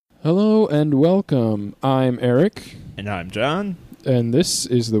Hello and welcome. I'm Eric. And I'm John. And this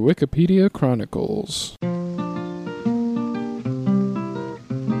is the Wikipedia Chronicles.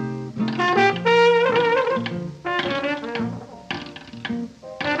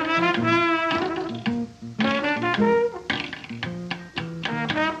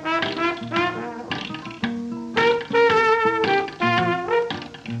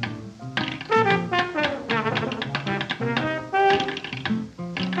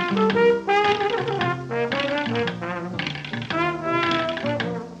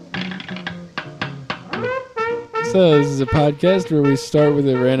 So this is a podcast where we start with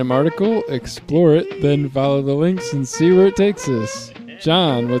a random article, explore it, then follow the links and see where it takes us.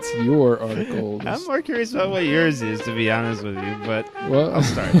 John, what's your article? I'm more curious about what yours is, to be honest with you, but Well, I'll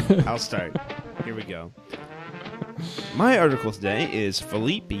start. Here we go. My article today is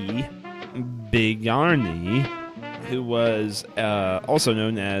Felipe Bigarny, who was also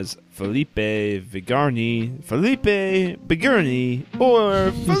known as Felipe Bigarny,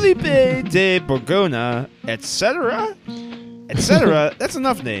 or Felipe de Borgona, etc. etc. That's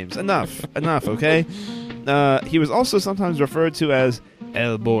enough names. Enough, okay? He was also sometimes referred to as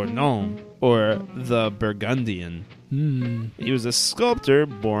El Bournon, or the Burgundian. He was a sculptor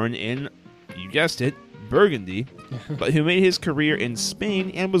born in, you guessed it, Burgundy, but who made his career in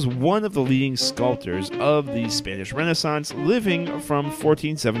Spain and was one of the leading sculptors of the Spanish Renaissance, living from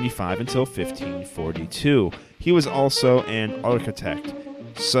 1475 until 1542. He was also an architect.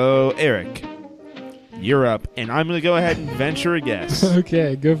 So, Eric, you're up, and I'm going to go ahead and venture a guess.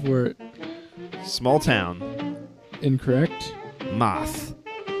 Okay, go for it. Small town. Incorrect. Moth.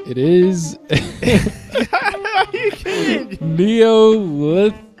 It is Are you kidding?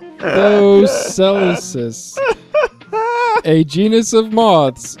 Neolithocelicis, a genus of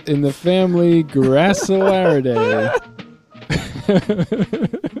moths in the family Gracilaridae.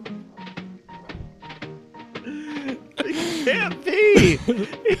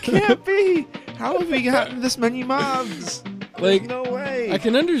 It can't be. How have we gotten this many moths? Like, no way. I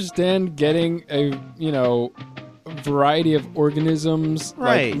can understand getting a, variety of organisms,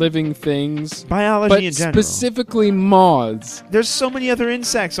 Right. like living things, Biology but in general. specifically moths. There's so many other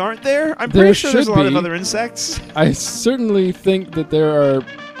insects, aren't there? I'm There pretty sure there's a should lot of be. other insects. I certainly think that there are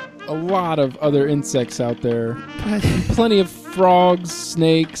a lot of other insects out there. Plenty of frogs,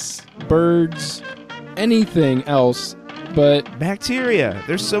 snakes, birds, anything else, but Bacteria.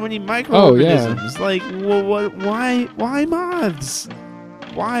 There's so many microorganisms. Oh, Like, well, what? Why moths?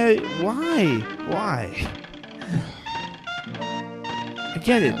 Why?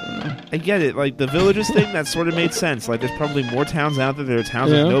 I get it. Like, the villages thing, that sort of made sense. Like, there's probably more towns out there that are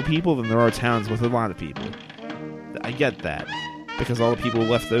towns Yeah. with no people than there are towns with a lot of people. I get that. Because all the people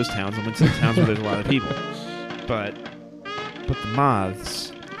left those towns and went to the towns where there's a lot of people. But the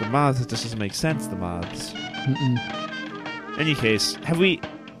moths, it just doesn't make sense, the moths. In any case,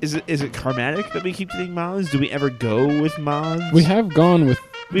 is it karmatic that we keep getting moths? Do we ever go with moths? we have gone with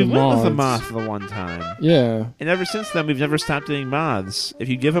We the went with a moths. moth the one time. Yeah. And ever since then, we've never stopped getting moths. If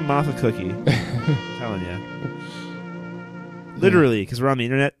you give a moth a cookie, I'm telling you. Literally, because we're on the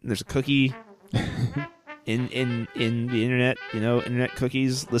internet, and there's a cookie in the internet, internet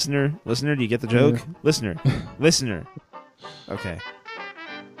cookies. Listener, do you get the joke? Listener. Okay.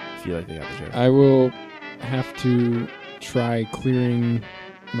 I feel like they got the joke. I will have to try clearing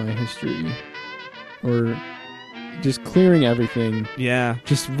my history. Or just clearing everything. Yeah.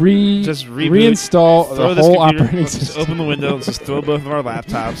 Just reboot, reinstall Throw the this whole computer. operating Let's just system. open the window. Let's just throw both of our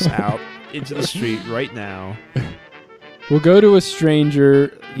laptops out into the street right now. We'll go to a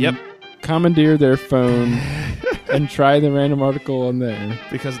stranger, Yep. commandeer their phone, and try the random article on there.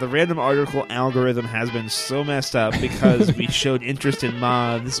 Because the random article algorithm has been so messed up because we showed interest in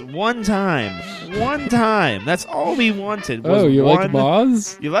moths one time. That's all we wanted. Was like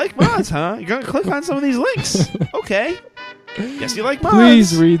moths? You like moths, huh? You're going to click on some of these links. Okay. Guess you like moths.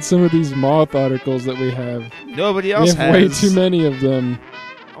 Please read some of these moth articles that we have. Nobody else We have way too many of them.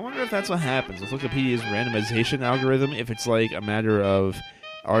 I wonder if that's what happens with Wikipedia's randomization algorithm, if it's like a matter of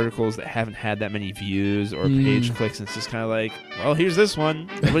articles that haven't had that many views or page clicks, and it's just kind of like, well, here's this one.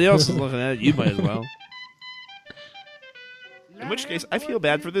 Nobody else is looking at it. You might as well. In which case, I feel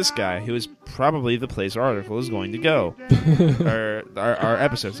bad for this guy, who is probably the place our article is going to go. Or our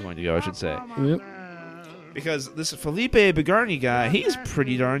episode is going to go, I should say. Yep. Because this Felipe Bigarny guy, he's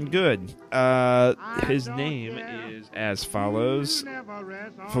pretty darn good. His name is as follows.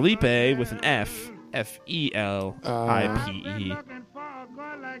 Felipe with an F. Felipe.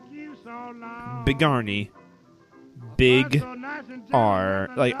 Bigarny. Big R.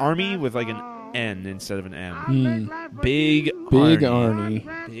 Like army with like an N instead of an M. Big Arnie. Arnie.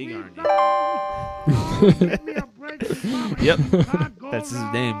 Big Arnie. Yep, that's his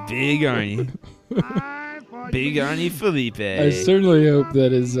name. Big Arnie. Big Arnie Felipe. I certainly hope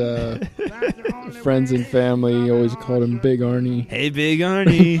that his friends and family always called him Big Arnie. Hey, Big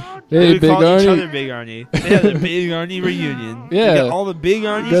Arnie. Hey, Big called each Arnie. other Big Arnie. They had a Big Arnie reunion. Yeah. We got all the Big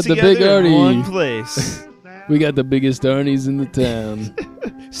Arnies Got the together Big Arnie. in one place. We got the biggest Arnies in the town.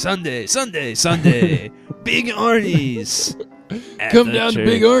 Sunday. Big Arnies. At Come the down to church.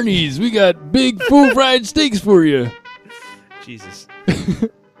 Big Arnie's. We got big full fried steaks for you. Jesus.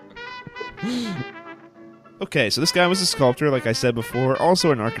 Okay, so this guy was a sculptor, like I said before,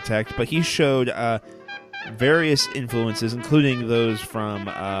 also an architect, but he showed various influences, including those from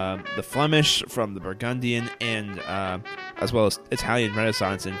the Flemish, from the Burgundian, and as well as Italian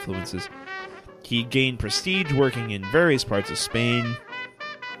Renaissance influences. He gained prestige working in various parts of Spain,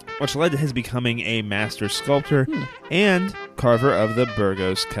 which led to his becoming a master sculptor and carver of the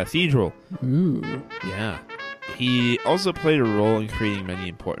Burgos Cathedral. Ooh. Yeah. He also played a role in creating many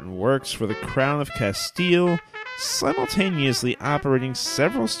important works for the Crown of Castile, simultaneously operating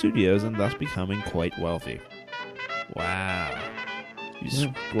several studios and thus becoming quite wealthy. Wow. You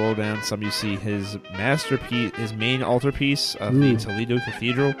scroll down some, you see his masterpiece, his main altarpiece of the Toledo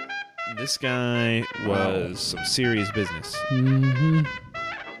Cathedral. This guy was some serious business. Mm-hmm.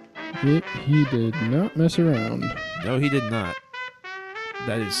 He did not mess around. No, he did not.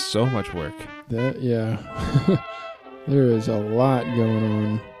 That is so much work. Yeah. There is a lot going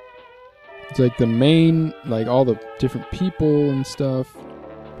on. It's like the main, like all the different people and stuff.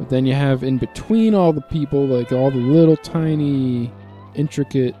 But then you have in between all the people, like all the little tiny,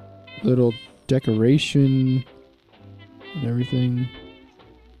 intricate little decoration and everything.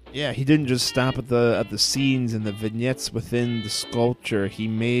 Yeah, he didn't just stop at the scenes and the vignettes within the sculpture. He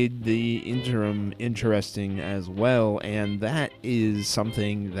made the interim interesting as well, and that is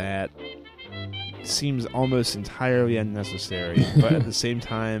something that seems almost entirely unnecessary, but at the same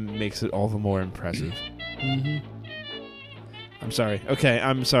time makes it all the more impressive. Mm-hmm. I'm sorry. Okay,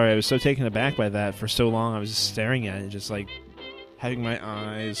 I'm sorry. I was so taken aback by that for so long. I was just staring at it, just like having my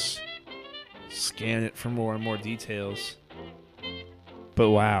eyes scan it for more and more details.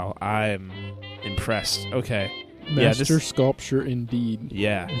 But wow, I'm impressed. Okay. Master sculpture indeed.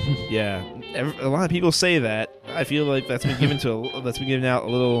 Yeah. A lot of people say that. I feel like that's been given out a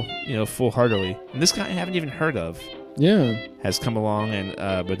little, full-heartedly. And this guy I haven't even heard of. Yeah. Has come along and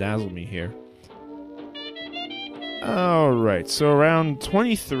bedazzled me here. All right. So around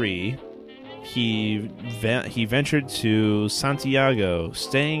 23, he ventured to Santiago,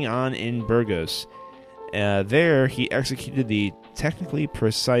 staying on in Burgos. There, he executed the technically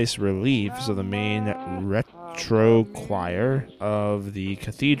precise reliefs of the main retrochoir of the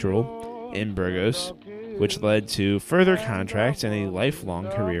cathedral in Burgos, which led to further contracts and a lifelong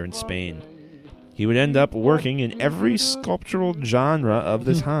career in Spain. He would end up working in every sculptural genre of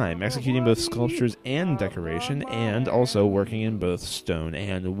the time, executing both sculptures and decoration, and also working in both stone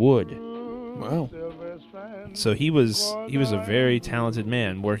and wood. Wow. So he was a very talented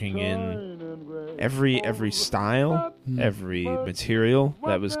man, working in every style, every material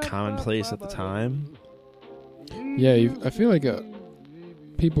that was commonplace at the time. Yeah, I feel like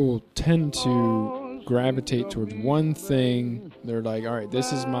people tend to gravitate towards one thing. They're like, all right,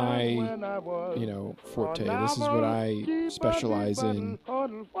 this is my, forte. This is what I specialize in.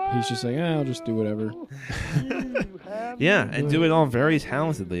 He's just like, I'll just do whatever. Yeah, and do it all very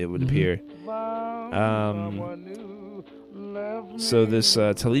talentedly, it would appear. So this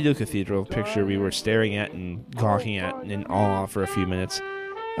Toledo Cathedral picture we were staring at and gawking at and in awe for a few minutes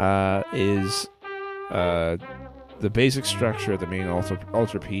is the basic structure of the main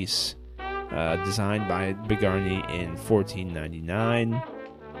altarpiece, designed by Bigarny in 1499,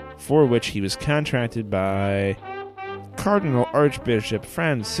 for which he was contracted by Cardinal Archbishop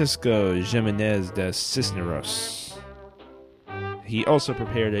Francisco Jimenez de Cisneros. He also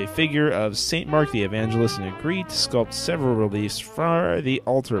prepared a figure of St. Mark the Evangelist and agreed to sculpt several reliefs for the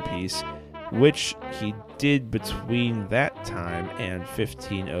altarpiece, which he did between that time and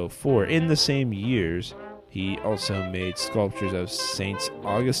 1504. In the same years, he also made sculptures of Saints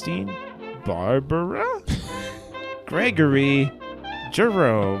Augustine, Barbara, Gregory,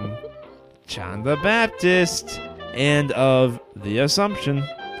 Jerome, John the Baptist, and of the Assumption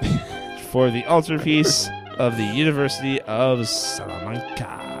for the altarpiece of the University of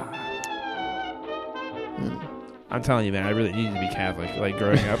Salamanca. I'm telling you, man, I really needed to be Catholic. Like,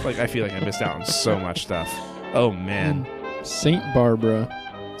 growing up, I feel like I missed out on so much stuff. Oh, man. Saint Barbara.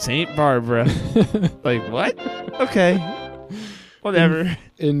 Saint Barbara. Like, what? Okay. Whatever.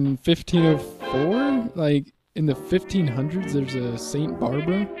 In 1504, before? Like, in the 1500s, there's a Saint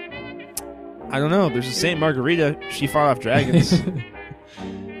Barbara? I don't know. There's a Saint Margarita. She fought off dragons.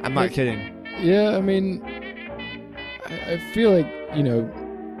 I'm not kidding. Yeah, I mean, I feel like,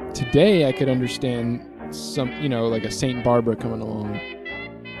 today I could understand some, like a Saint Barbara coming along.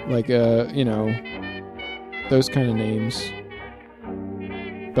 Like, those kind of names.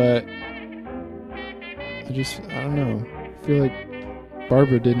 But I don't know. I feel like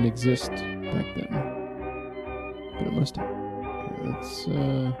Barbara didn't exist back then. But it must have. Let's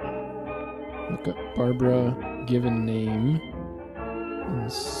look up Barbara given name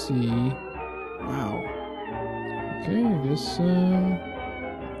and see. Wow. Okay, I guess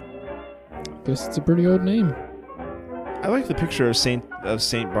it's a pretty old name. I like the picture of Saint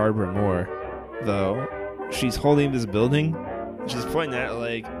Barbara more, though. She's holding this building. She's pointing at it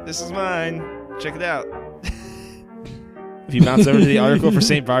like, "This is mine. Check it out." If you bounce over to the article for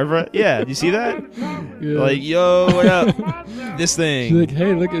Saint Barbara, yeah, do you see that? Yeah. Like, yo, what up? This thing. She's like,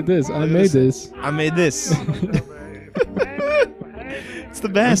 "Hey, look at this. I made this. I made this." It's the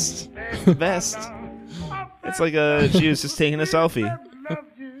best. The best. It's like she was just taking a selfie.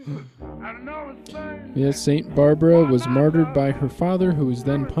 Yes, Saint Barbara was martyred by her father, who was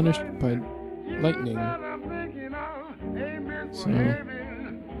then punished by lightning. So,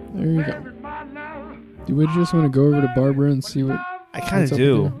 there you go. Do we just want to go over to Barbara and see what... I kind of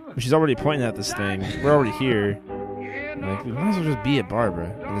do. She's already pointing at this thing. We're already here. Like, we might as well just be at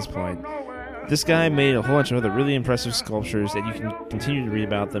Barbara at this point. This guy made a whole bunch of other really impressive sculptures, and you can continue to read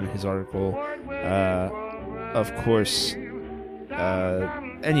about them in his article. Of course,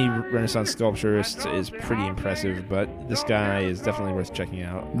 any Renaissance sculpturist is pretty impressive, but this guy is definitely worth checking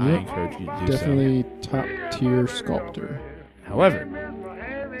out. Yep. I encourage you to do Definitely top-tier sculptor. However,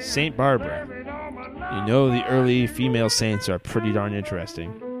 Saint Barbara, the early female saints are pretty darn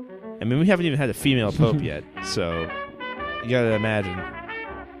interesting. I mean, we haven't even had a female pope yet, so you gotta imagine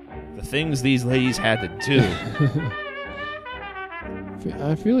the things these ladies had to do.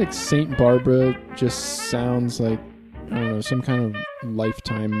 I feel like Saint Barbara just sounds like, I don't know, some kind of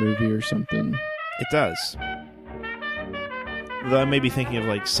Lifetime movie or something. It does. Though I may be thinking of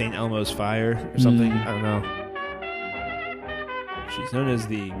like St. Elmo's Fire or something. I don't know. She's known as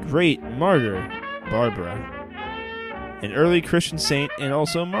the Great Martyr Barbara, an early Christian saint and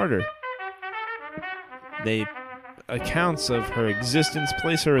also martyr. Accounts of her existence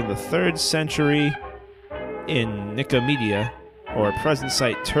place her in the 3rd century in Nicomedia, or present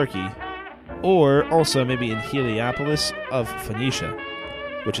site Turkey, or also maybe in Heliopolis of Phoenicia,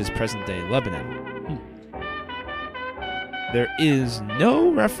 which is present-day Lebanon. There is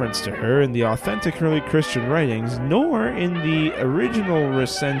no reference to her in the authentic early Christian writings, nor in the original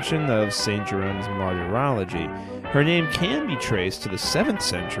recension of St. Jerome's Martyrology. Her name can be traced to the 7th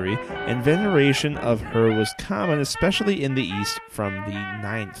century, and veneration of her was common, especially in the East, from the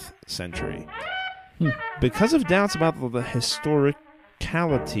 9th century. Because of doubts about the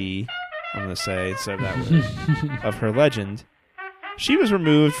historicality, I'm going to say, instead of that word, of her legend, she was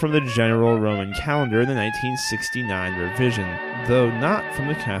removed from the general Roman calendar in the 1969 revision, though not from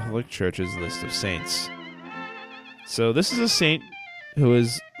the Catholic Church's list of saints. So this is a saint who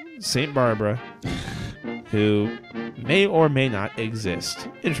is Saint Barbara, who may or may not exist.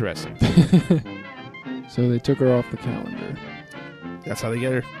 Interesting. So they took her off the calendar. That's how they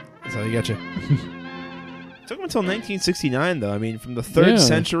get her. That's how they get you. Took them until 1969, though. I mean, from the 3rd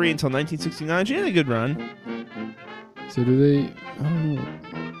century until 1969, she had a good run. So do they... I don't know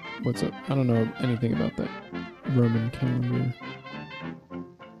what's up. I don't know anything about that Roman calendar.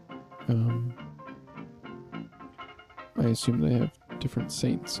 I assume they have different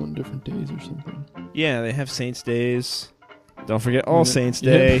saints on different days or something. Yeah, they have Saints' Days. Don't forget All Saints'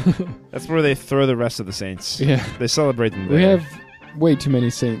 Day. Yeah. That's where they throw the rest of the saints. Yeah. They celebrate them there. We have way too many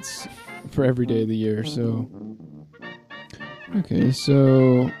saints for every day of the year, so... Okay,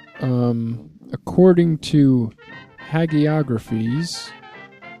 so... according to hagiographies,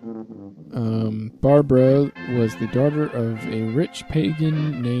 Barbara was the daughter of a rich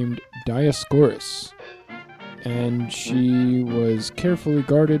pagan named Dioscorus, and she was carefully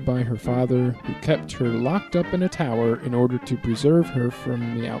guarded by her father, who kept her locked up in a tower in order to preserve her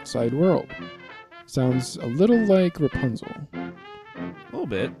from the outside world. Sounds a little like Rapunzel. A little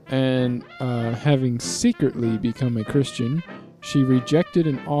bit. And having secretly become a Christian, she rejected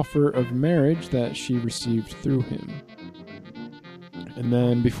an offer of marriage that she received through him. And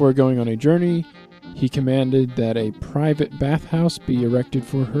then, before going on a journey, he commanded that a private bathhouse be erected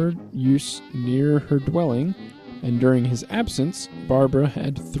for her use near her dwelling, and during his absence, Barbara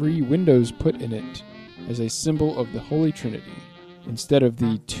had 3 windows put in it as a symbol of the Holy Trinity. instead of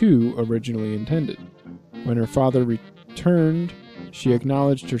the 2 originally intended. When her father returned, she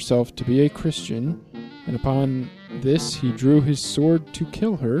acknowledged herself to be a Christian, and upon this he drew his sword to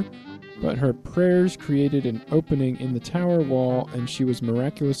kill her, but her prayers created an opening in the tower wall, and she was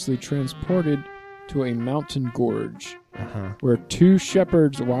miraculously transported to a mountain gorge, where 2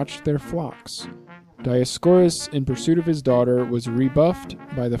 shepherds watched their flocks. Dioscorus, in pursuit of his daughter, was rebuffed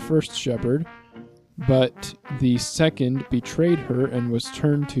by the first shepherd, but the second betrayed her and was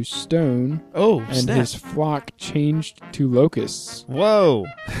turned to stone, and snap. his flock changed to locusts. Whoa!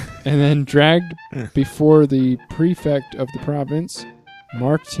 And then dragged before the prefect of the province,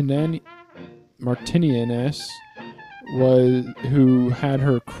 Martinianus, who had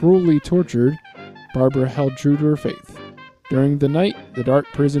her cruelly tortured. Barbara held true to her faith. During the night, the dark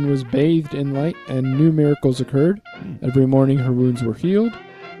prison was bathed in light, and new miracles occurred. Every morning her wounds were healed.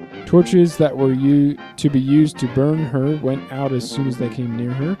 Torches that were to be used to burn her went out as soon as they came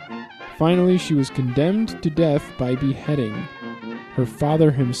near her. Finally, she was condemned to death by beheading. Her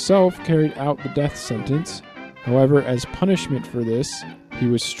father himself carried out the death sentence. However, as punishment for this, he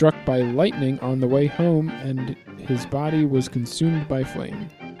was struck by lightning on the way home, and his body was consumed by flame.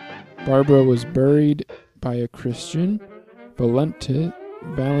 Barbara was buried by a Christian,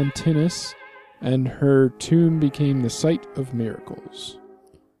 Valentinus, and her tomb became the site of miracles.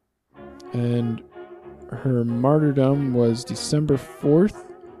 And her martyrdom was December 4th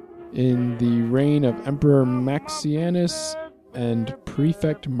in the reign of Emperor Maxianus and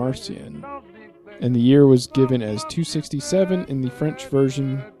Prefect Marcian. And the year was given as 267 in the French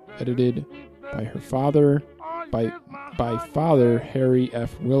version, edited by her father, by Father Harry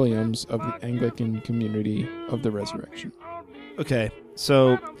F. Williams of the Anglican Community of the Resurrection. Okay,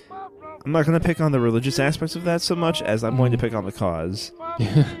 so I'm not going to pick on the religious aspects of that so much as I'm going to pick on the cause.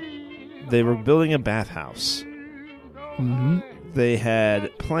 They were building a bathhouse. Mm-hmm. They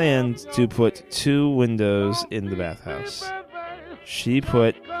had planned to put 2 windows in the bathhouse. She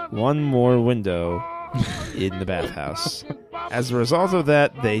put 1 more window in the bathhouse. As a result of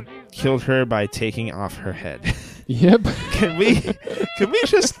that, they killed her by taking off her head. Yep. Can we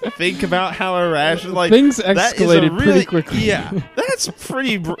just think about how irrational, like, things escalated pretty quickly. Yeah, that's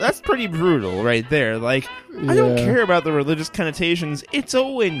pretty brutal right there. Like, I don't care about the religious connotations. It's a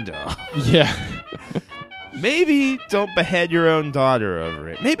window. Yeah. Maybe don't behead your own daughter over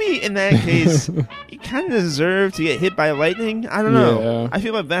it. Maybe in that case, you kind of deserve to get hit by lightning. I don't know. I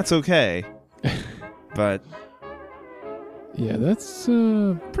feel like that's okay. But yeah, that's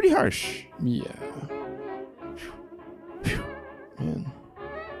pretty harsh. Yeah. Man.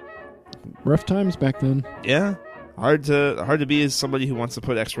 Rough times back then. Yeah. Hard to be as somebody who wants to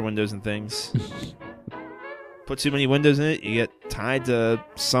put extra windows in things. Put too many windows in it, you get tied to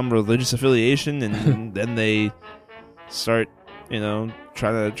some religious affiliation, and then they start, trying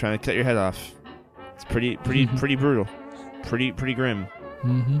to cut your head off. It's pretty brutal, pretty grim.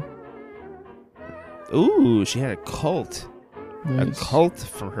 Mm-hmm. Ooh, she had a cult. Nice. A cult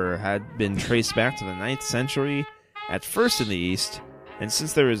for her had been traced back to the 9th century, at first in the East, and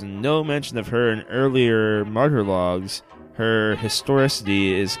since there is no mention of her in earlier martyr logs, her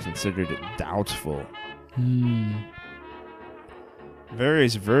historicity is considered doubtful.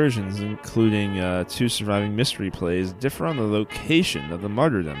 Various versions, including 2 surviving mystery plays, differ on the location of the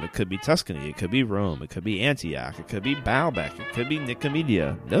martyrdom. It could be Tuscany, it could be Rome, it could be Antioch, it could be Baalbek, it could be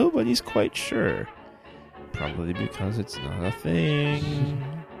Nicomedia. Nobody's quite sure. Probably because it's not a thing.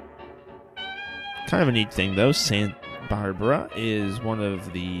 Kind of a neat thing, though. Saint Barbara is one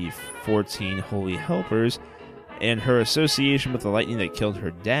of the 14 holy helpers, and her association with the lightning that killed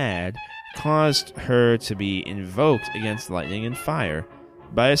her dad caused her to be invoked against lightning and fire.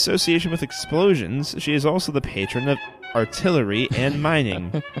 By association with explosions, she is also the patron of artillery and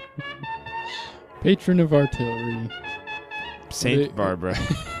mining. Patron of artillery. Saint Barbara.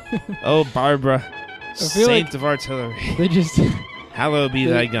 Oh, Barbara. Saint of artillery. They just... Hallowed be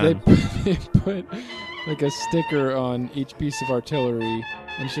thy gun. They put like a sticker on each piece of artillery,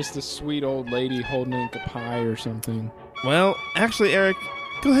 and it's just a sweet old lady holding like a pie or something. Well, actually, Eric,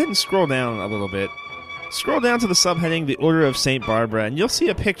 go ahead and scroll down a little bit. Scroll down to the subheading, The Order of St. Barbara, and you'll see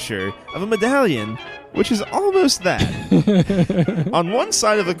a picture of a medallion, which is almost that. On one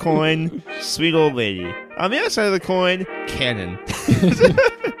side of the coin, sweet old lady. On the other side of the coin, cannon.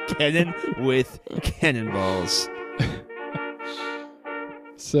 Cannon with cannonballs.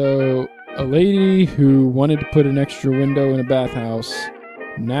 So, a lady who wanted to put an extra window in a bathhouse,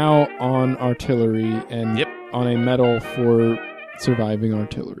 now on artillery and on a medal for surviving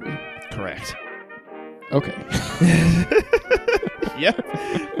artillery. Correct. Okay. Yep.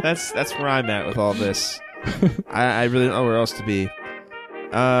 That's where I'm at with all this. I really don't know where else to be.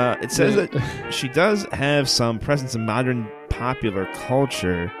 It says that she does have some presence in modern popular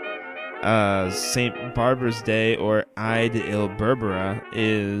culture. St. Barbara's Day, or Eid el-Berbera,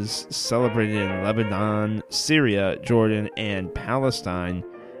 is celebrated in Lebanon, Syria, Jordan, and Palestine,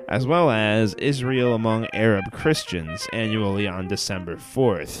 as well as Israel among Arab Christians, annually on December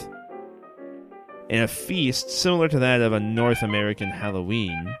 4th. In a feast similar to that of a North American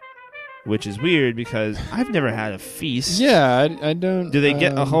Halloween, which is weird because I've never had a feast. Yeah, I don't... Do they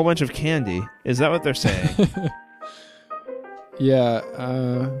get a whole bunch of candy? Is that what they're saying? Yeah,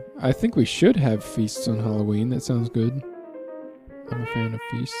 I think we should have feasts on Halloween. That sounds good. I'm a fan of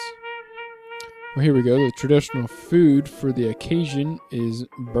feasts. Well, here we go. The traditional food for the occasion is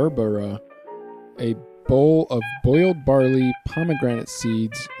berbera, a bowl of boiled barley, pomegranate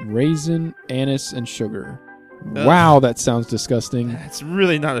seeds, raisin, anise, and sugar. Ugh. Wow, that sounds disgusting. It's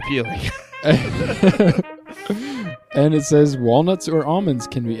really not appealing. And it says walnuts or almonds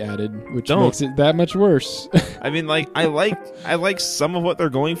can be added, which makes it that much worse. I mean, like, I like some of what they're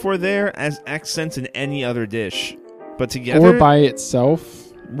going for there as accents in any other dish, but together or by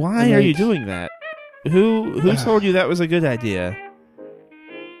itself. Why are you doing that? Who told you that was a good idea?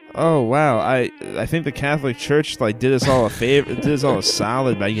 Oh wow, I think the Catholic Church did us all a favor, did us all a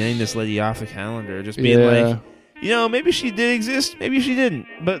solid by getting this lady off the calendar, just being like, maybe she did exist, maybe she didn't,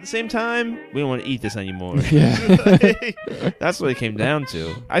 but at the same time, we don't want to eat this anymore. Yeah. That's what it came down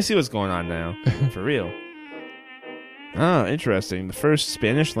to. I see what's going on now, for real. Oh, interesting. The first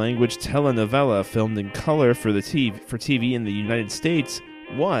Spanish-language telenovela filmed in color for TV in the United States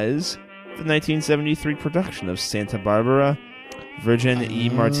was the 1973 production of Santa Barbara, Virgen y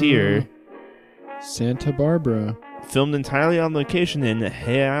Martyr. Santa Barbara. Filmed entirely on location in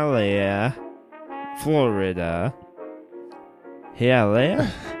Hialeah, Florida.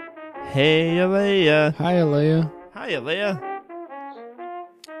 Hialeah? Hialeah. Hialeah.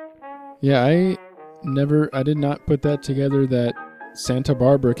 Yeah, I did not put that together that Santa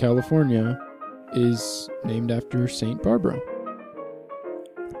Barbara, California is named after Saint Barbara.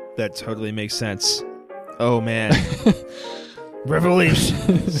 That totally makes sense. Oh man.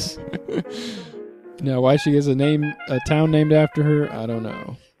 Revelations. Now, why she gets a town named after her, I don't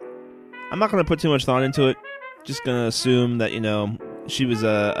know. I'm not going to put too much thought into it. Just going to assume that, she was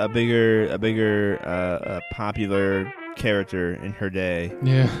a bigger popular character in her day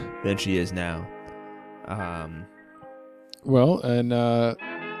than she is now. Well, and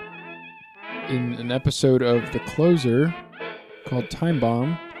in an episode of The Closer called Time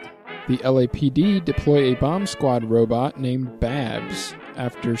Bomb, the LAPD deploy a bomb squad robot named Babs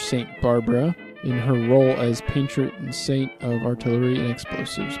after St. Barbara in her role as patron saint of artillery and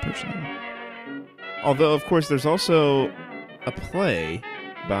explosives personnel. Although, of course, there's also a play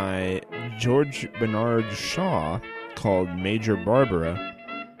by George Bernard Shaw called Major Barbara,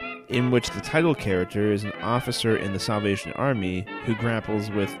 in which the title character is an officer in the Salvation Army who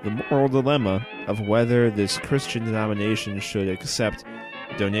grapples with the moral dilemma of whether this Christian denomination should accept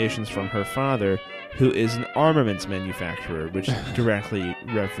donations from her father, who is an armaments manufacturer, which directly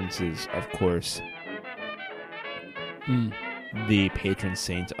references, of course, the patron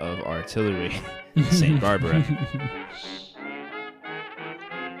saint of artillery, Saint Barbara.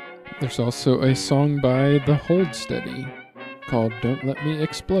 There's also a song by The Hold Steady called Don't Let Me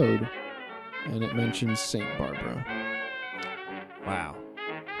Explode, and it mentions Saint Barbara. Wow.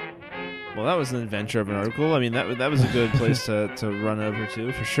 Well, that was an adventure of an article. I mean, that was a good place to run over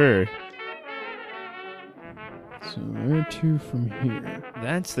to, for sure. So where to from here?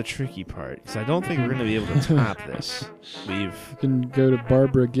 That's the tricky part, because I don't think we're going to be able to top this. You can go to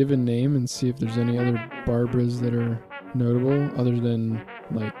Barbara Given Name and see if there's any other Barbaras that are notable, other than,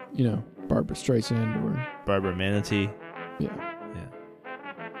 Barbara Streisand or... Barbara Manatee. Yeah.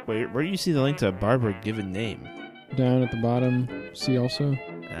 Wait, where do you see the link to Barbara Given Name? Down at the bottom, see also.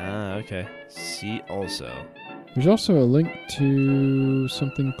 Ah, okay. See also. There's also a link to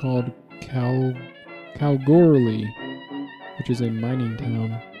something called Kalgoorlie, which is a mining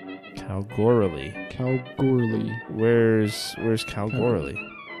town. Kalgoorlie. Where's Kalgoorlie?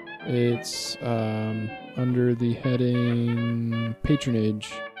 It's under the heading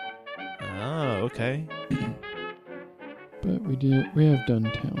patronage. Oh, okay. But we have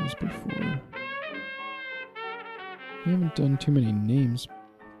done towns before. We haven't done too many names.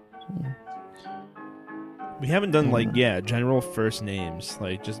 So. We haven't done general first names,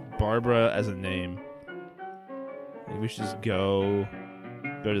 just Barbara as a name. Maybe we should just go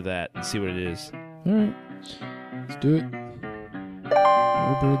to that and see what it is. All right, let's do it.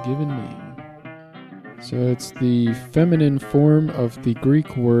 Barbara Given Name. So it's the feminine form of the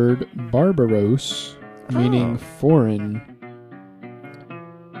Greek word barbaros, meaning foreign.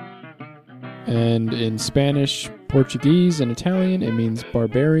 And in Spanish, Portuguese, and Italian, it means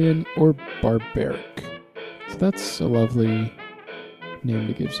barbarian or barbaric. So that's a lovely name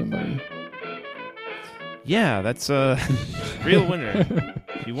to give somebody. Yeah, that's a real winner.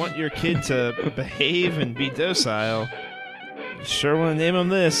 If you want your kid to behave and be docile, you sure want to name him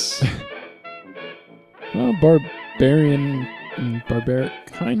this. Well, barbarian and barbaric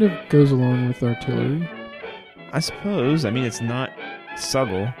kind of goes along with artillery. I suppose. I mean, it's not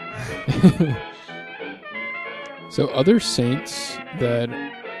subtle. So other saints that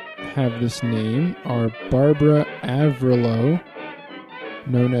have this name are Barbara Avrilo,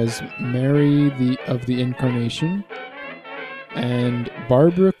 known as Mary of the Incarnation, and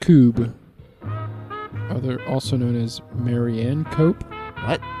Barbara Koob, also known as Marianne Cope.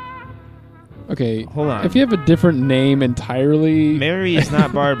 What? Okay, hold on. If you have a different name entirely... Mary is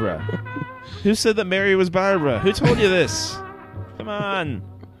not Barbara. Who said that Mary was Barbara? Who told you this? Come on.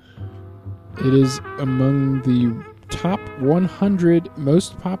 It is among the top 100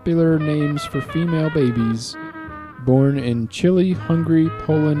 most popular names for female babies born in Chile, Hungary,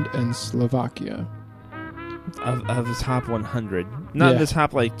 Poland, and Slovakia. Of the top 100. Not the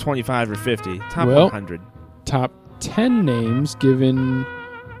top, 25 or 50. Top 100. Top 10 names given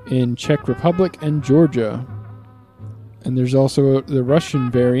in Czech Republic and Georgia. And there's also the Russian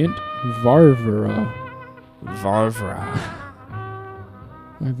variant, Varvara. Varvara.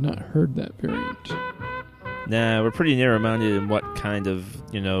 I've not heard that variant. Nah, we're pretty narrow-minded in what kind of,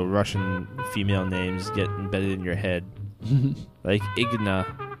 Russian female names get embedded in your head. Like Igna.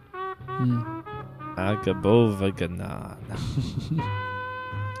 Agabovagana.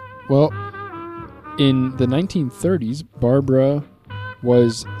 Well, in the 1930s, Barbara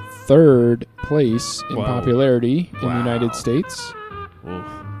was third place in popularity in the United States. Oof.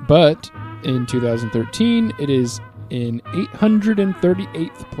 But in 2013, it is in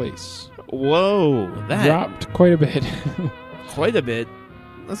 838th place. Whoa, that dropped quite a bit. Quite a bit.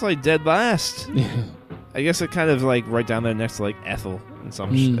 That's like dead last. I guess it kind of right down there next to Ethel and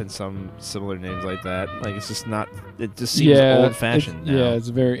some similar names like that. It's just not. It just seems old fashioned now. Yeah, it's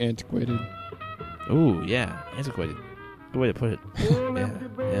very antiquated. Ooh, yeah, antiquated. Good way to put it.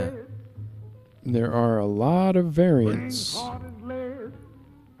 Yeah. There are a lot of variants.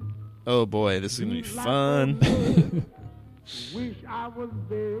 Oh boy, this is gonna be fun.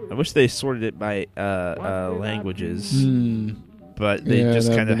 I wish they sorted it by languages, but they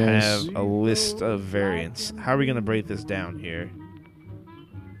just kind of have a list of variants. How are we gonna break this down here?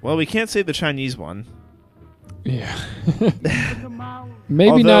 Well, we can't say the Chinese one. Yeah.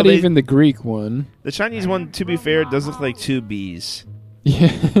 Maybe not even the Greek one. The Chinese one, to be fair, does look like two B's.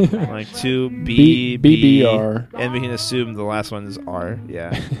 Yeah. Like two B, BBR. And we can assume the last one is R.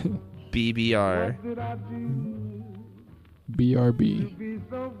 Yeah. BBR. BRB.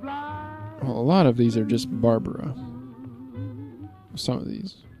 Well, a lot of these are just Barbara. Some of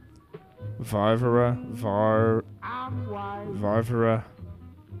these. Varvara.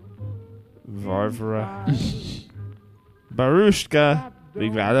 Barushka. We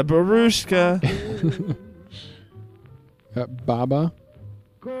got a Barushka. Baba,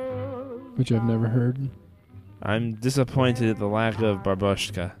 which I've never heard. I'm disappointed at the lack of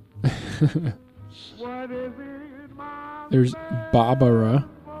Babushka. There's Barbara.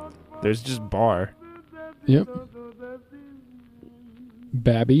 There's just Bar. Yep.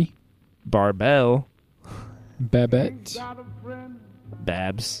 Babby. Barbell. Babette.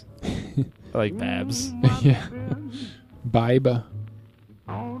 Babs. I like Babs. Yeah. Biba.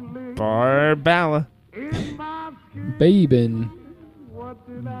 Barbella. Babin.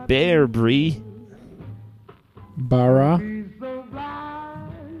 Bearbree. Bara.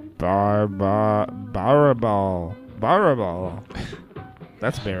 Baraball.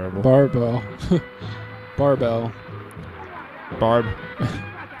 That's bearable. Barbell. Barbell. Barb.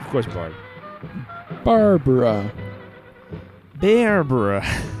 Of course, Barb. Barbara. Barbara.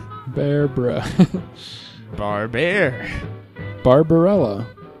 Barbara. Barbear. Barbarella.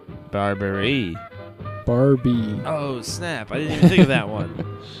 Barbary. Barbie. Oh, snap. I didn't even think of that one.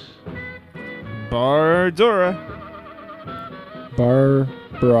 Bardora.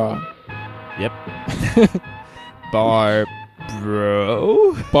 Barbara. Yep. Barbro.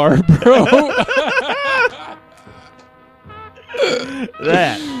 Barbro.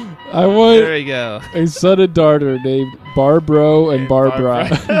 That. I want there we go. A son and daughter named Barbro and Barbara.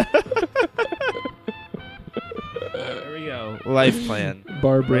 There we go. Life plan.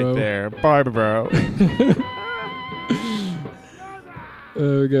 Barbro. Right there. Barbaro.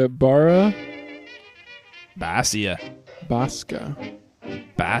 We got Bara. Basia. Baska.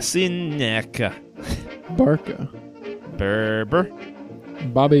 Basineka. Barca. Berber.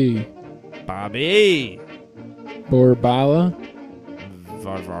 Bobby. Bobby. Borbala.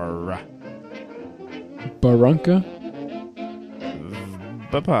 Varvara. Barunca.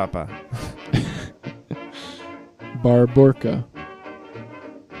 Bapapa. Barborca.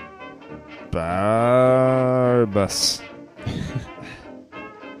 Barbus.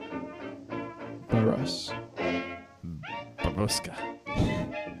 Barus. Babuska.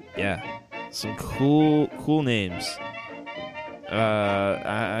 Yeah. Some cool names.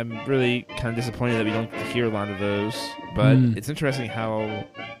 I'm really kind of disappointed that we don't hear a lot of those, but it's interesting how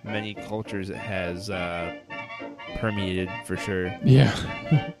many cultures it has permeated for sure. Yeah.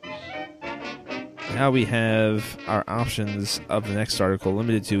 Now we have our options of the next article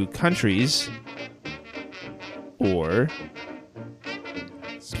limited to countries or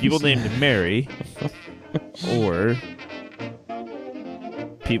people named Mary or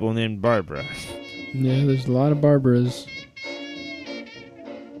people named Barbara. Yeah, there's a lot of Barbaras.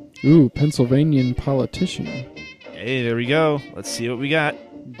 Ooh, Pennsylvanian politician. Hey, there we go. Let's see what we got.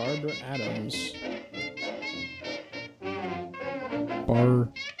 Barbara Adams.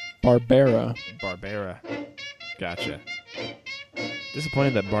 Barbara. Gotcha.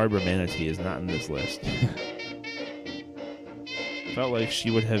 Disappointed that Barbara Manatee is not in this list. Felt like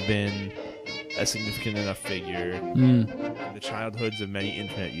she would have been a significant enough figure in the childhoods of many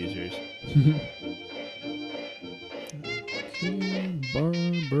internet users. Okay,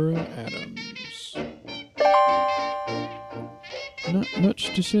 Barbara Adams. Not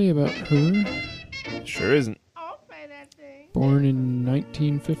much to say about her. Sure isn't. Born in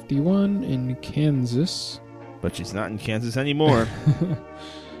 1951 in Kansas. But she's not in Kansas anymore.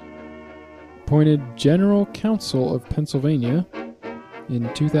 Appointed General Counsel of Pennsylvania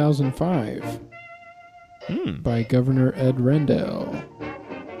in 2005 by Governor Ed Rendell.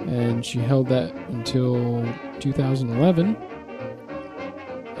 And she held that until 2011.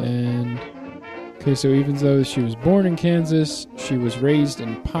 And, okay, so even though she was born in Kansas, she was raised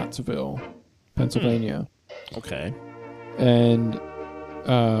in Pottsville, Pennsylvania. Okay. And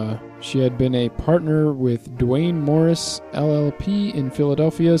she had been a partner with Duane Morris LLP in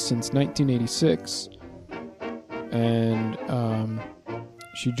Philadelphia since 1986. And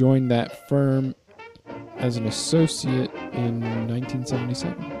she joined that firm as an associate in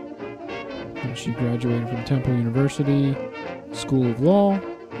 1977. And she graduated from Temple University School of Law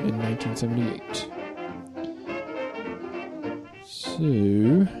in 1978.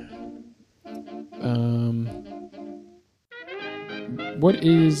 So, what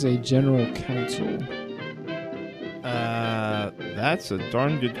is a general counsel? That's a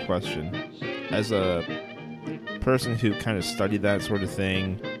darn good question. As a person who kind of studied that sort of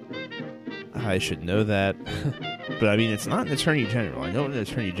thing, I should know that. But I mean, it's not an attorney general. I know what an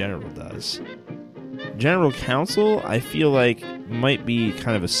attorney general does. General counsel, I feel like, might be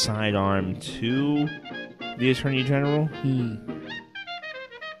kind of a sidearm to the attorney general.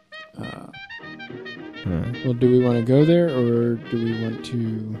 Well, do we want to go there, or do we want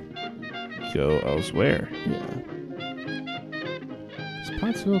to go elsewhere? Yeah.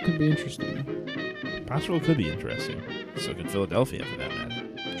 Pottsville could be interesting. Pottsville could be interesting. So could Philadelphia, for that matter.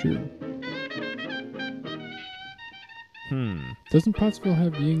 True. Doesn't Pottsville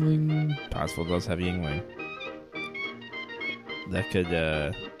have Yuengling? Pottsville does have Yuengling. That could,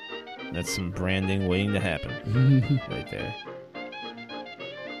 that's some branding waiting to happen. Right there.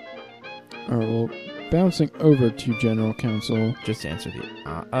 Alright, well, bouncing over to General Counsel. Just answer the...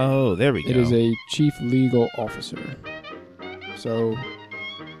 oh, there we go. It is a Chief Legal Officer. So,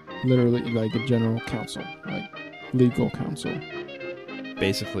 literally like a General Counsel. Like, Legal Counsel.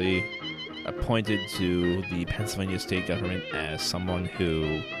 Basically appointed to the Pennsylvania state government as someone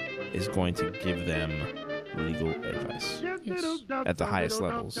who is going to give them legal advice. Yes. At the highest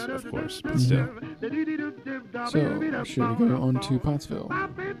levels, of course, but still. So, should we go on to Pottsville?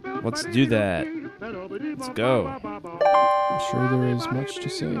 Let's do that. Let's go. I'm sure there is much to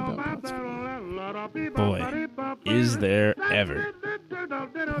say about Pottsville. Boy, is there ever.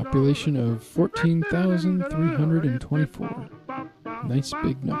 Population of 14,324. Nice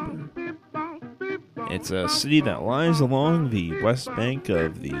big number. It's a city that lies along the west bank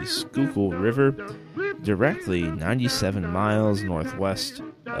of the Schuylkill River, directly 97 miles northwest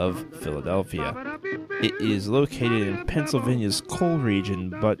of Philadelphia. It is located in Pennsylvania's coal region,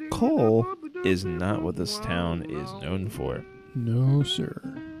 but coal is not what this town is known for. No, sir.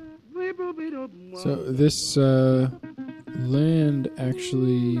 So this land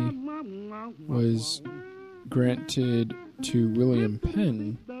actually was granted to William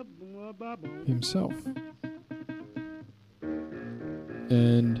Penn himself.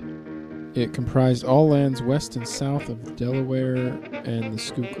 And It comprised all lands west and south of Delaware and the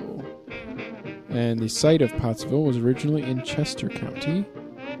Schuylkill. And the site of Pottsville was originally in Chester County.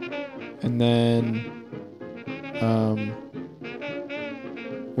 And then,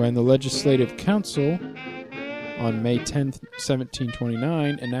 when the Legislative Council on May 10th,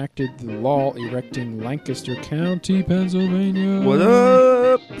 1729, enacted the law erecting Lancaster County, Pennsylvania. What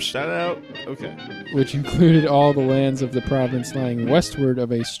up? Shout out. Okay. Which included all the lands of the province lying westward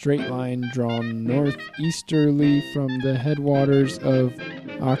of a straight line drawn northeasterly from the headwaters of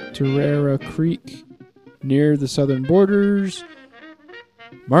Octorara Creek near the southern borders,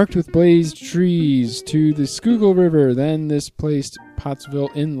 marked with blazed trees, to the Schuylkill River. Then this placed Pottsville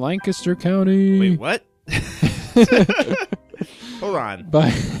in Lancaster County. Wait, what? Hold on.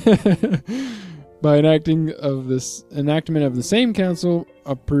 By enactment of the same council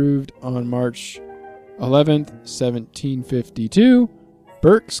approved on March 11th, 1752,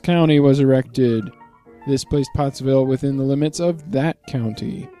 Berks County was erected. This placed Pottsville within the limits of that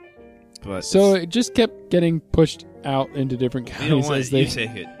county. But so it just kept getting pushed out into different counties as they... You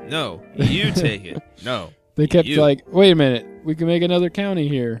take it. No. You take it. No. They kept like, wait a minute, we can make another county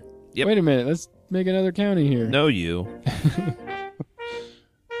here. Yep. Wait a minute, let's make another county here. No, you.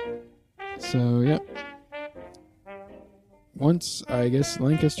 So, yep. Once, I guess,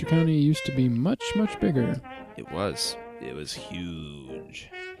 Lancaster County used to be much, much bigger. It was. It was huge.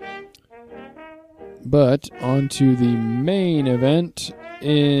 But, on to the main event.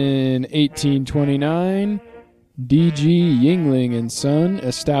 In 1829, D.G. Yuengling and Son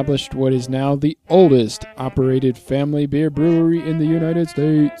established what is now the oldest operated family beer brewery in the United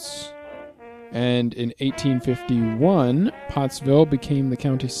States. And in 1851, Pottsville became the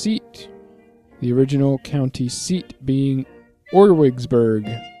county seat. The original county seat being Orwigsburg.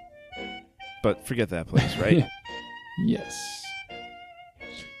 But forget that place, right? Yes.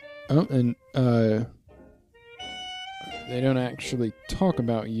 Oh, and they don't actually talk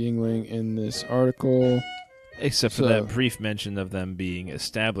about Yuengling in this article. Except for that brief mention of them being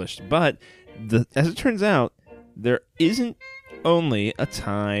established. But, as it turns out, there isn't only a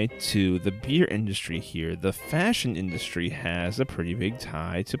tie to the beer industry here. The fashion industry has a pretty big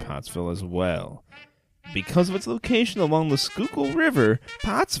tie to Pottsville as well. Because of its location along the Schuylkill River,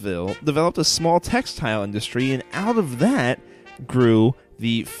 Pottsville developed a small textile industry, and out of that grew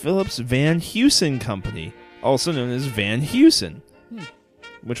the Phillips Van Heusen Company, also known as Van Heusen,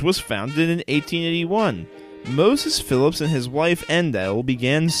 which was founded in 1881. Moses Phillips and his wife Endel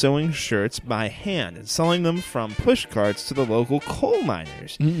began sewing shirts by hand and selling them from push carts to the local coal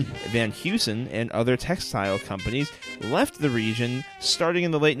miners. Van Heusen and other textile companies left the region starting in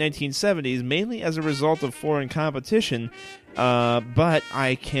the late 1970s, mainly as a result of foreign competition, but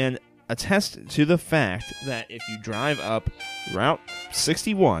I can attest to the fact that if you drive up Route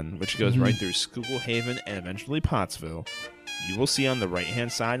 61, which goes right through Schuylkill Haven and eventually Pottsville, you will see on the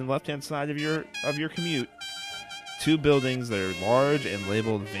right-hand side and left-hand side of your commute two buildings that are large and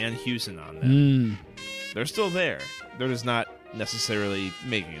labeled Van Heusen on them. They're still there. They're just not necessarily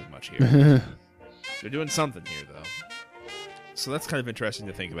making as much here. They're doing something here, though. So that's kind of interesting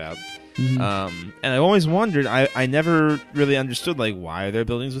to think about. And I always wondered, I never really understood, like, why are there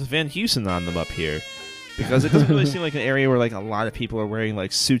buildings with Van Heusen on them up here? Because it doesn't really seem like an area where, like, a lot of people are wearing,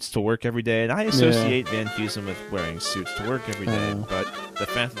 like, suits to work every day. And I associate Van Heusen with wearing suits to work every day. But the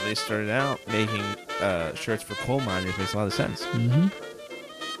fact that they started out making shirts for coal miners makes a lot of sense.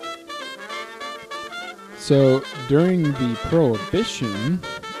 So, during the Prohibition,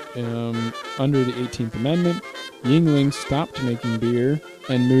 under the 18th Amendment, Yuengling stopped making beer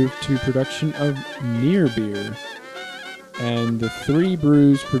and moved to production of near beer. And the three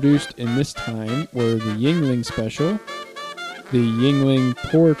brews produced in this time were the Yuengling Special, the Yuengling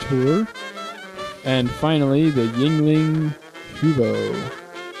Porter, and finally the Yuengling Hubo,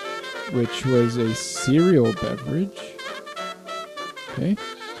 which was a cereal beverage. Okay.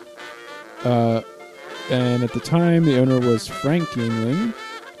 And at the time, the owner was Frank Yuengling,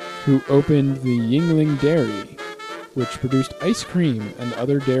 who opened the Yuengling Dairy, which produced ice cream and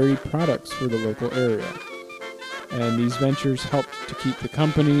other dairy products for the local area. And these ventures helped to keep the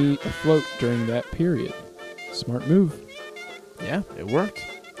company afloat during that period. Smart move. Yeah, it worked.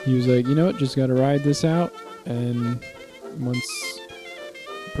 He was like, you know what, just got to ride this out, and once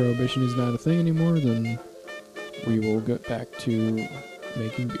Prohibition is not a thing anymore, then we will get back to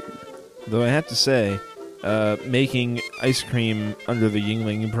making beer. Though I have to say, making ice cream under the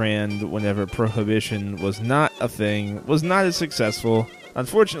Yuengling brand whenever Prohibition was not a thing was not as successful.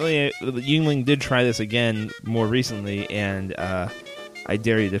 Unfortunately, Yuengling did try this again more recently, and I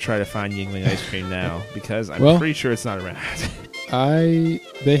dare you to try to find Yuengling ice cream now, because I'm pretty sure it's not around.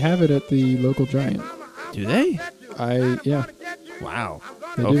 They have it at the local Giant. Do they? Yeah. Wow.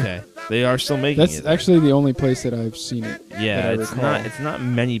 They Okay. They are still making That's it. That's actually the only place that I've seen it. Yeah, it's not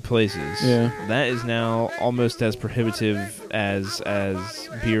many places. Yeah. That is now almost as prohibitive as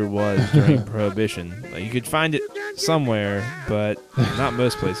beer was during Prohibition. Like, you could find it somewhere, but not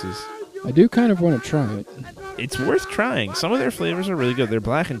most places. I do kind of want to try it. It's worth trying. Some of their flavors are really good. Their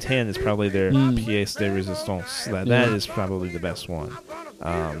black and tan is probably their pièce de résistance. That is probably the best one.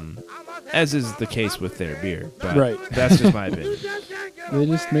 As is the case with their beer. But right. That's just my opinion. They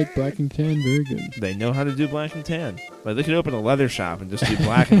just make black and tan very good. They know how to do black and tan. Like, they could open a leather shop and just do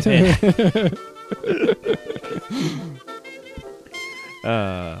black and tan.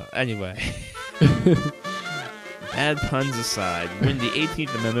 Anyway. Bad puns aside, when the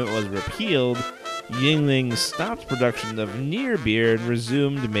 18th Amendment was repealed, Yuengling stopped production of near beer and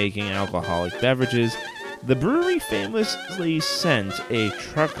resumed making alcoholic beverages. The brewery famously sent a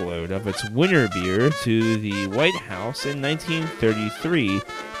truckload of its winter beer to the White House in 1933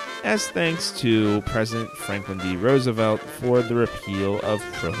 as thanks to President Franklin D. Roosevelt for the repeal of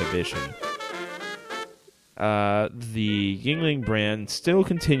Prohibition. The Yuengling brand still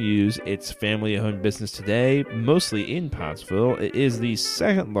continues its family-owned business today, mostly in Pottsville. It is the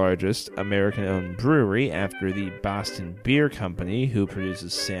second largest American-owned brewery after the Boston Beer Company, who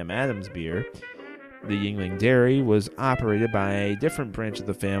produces Sam Adams beer. The Yuengling Dairy was operated by a different branch of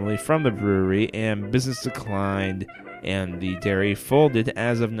the family from the brewery, and business declined, and the dairy folded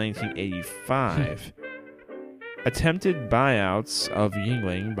as of 1985. Attempted buyouts of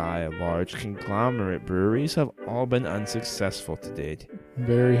Yuengling by large conglomerate breweries have all been unsuccessful to date.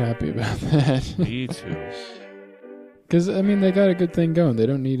 Very happy about that. Me too. Because, I mean, they got a good thing going. They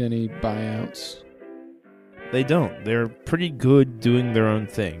don't need any buyouts. They don't. They're pretty good doing their own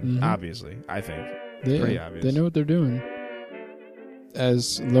thing, obviously, I think. Pretty obvious. They know what they're doing.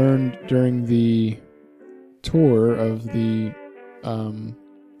 As learned during the tour of the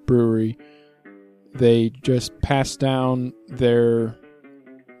brewery, they just pass down their,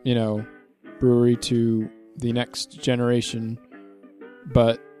 brewery to the next generation,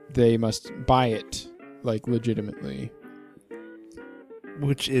 but they must buy it, legitimately.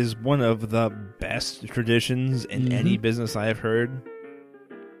 Which is one of the best traditions in any business I have heard.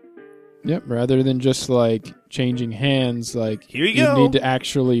 Yep, rather than just, changing hands, here you go. Need to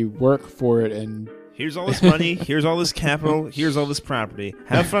actually work for it and... Here's all this money, here's all this capital, here's all this property.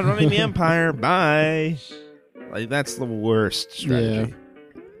 Have fun running the empire, bye! That's the worst strategy.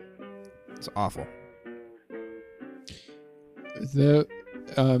 Yeah. It's awful. They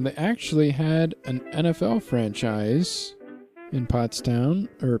actually had an NFL franchise in Pottsville.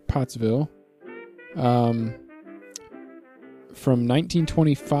 From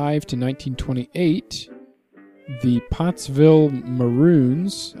 1925 to 1928, the Pottsville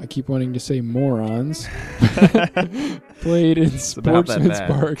Maroons, I keep wanting to say morons, played in Sportsman's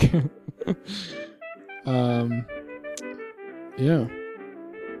Park. Yeah.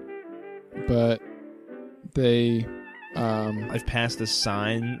 But they... I've passed a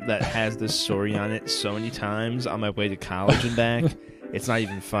sign that has this story on it so many times on my way to college and back. It's not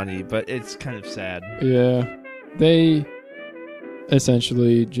even funny, but it's kind of sad. Yeah. They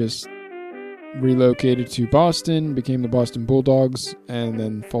essentially just relocated to Boston, became the Boston Bulldogs, and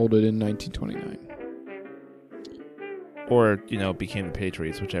then folded in 1929. Or, became the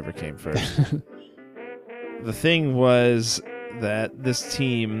Patriots, whichever came first. The thing was that this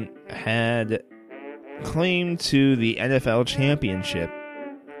team had claim to the NFL championship,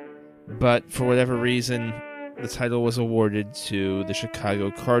 but for whatever reason, the title was awarded to the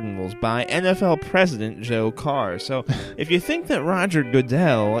Chicago Cardinals by NFL President Joe Carr. So if you think that Roger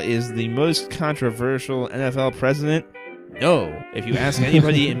Goodell is the most controversial NFL president, no. If you ask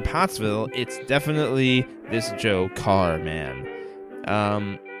anybody in Pottsville, it's definitely this Joe Carr man.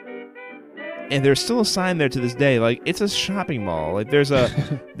 And there's still a sign there to this day. It's a shopping mall. There's a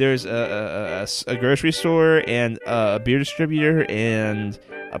grocery store and a beer distributor and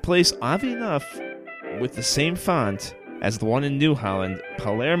a place, oddly enough, with the same font as the one in New Holland,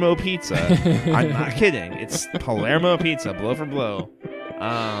 Palermo Pizza. I'm not kidding. It's Palermo Pizza, blow for blow,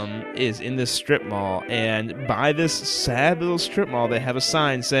 is in this strip mall. And by this sad little strip mall, they have a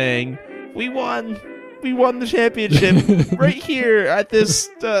sign saying, "We won. We won the championship right here at this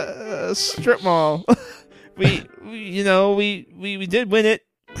strip mall. we did win it.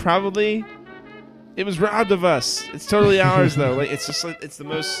 Probably it was robbed of us. It's totally ours though. It's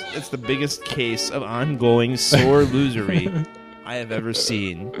the biggest case of ongoing sore losery I have ever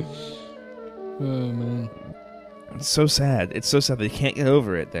seen. Oh man, it's so sad. They can't get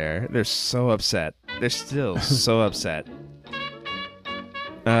over it. They're so upset. They're still so upset.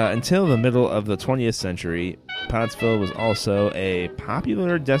 Until the middle of the 20th century, Pottsville was also a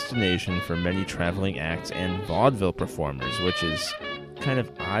popular destination for many traveling acts and vaudeville performers, which is kind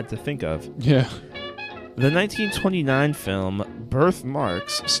of odd to think of. Yeah. The 1929 film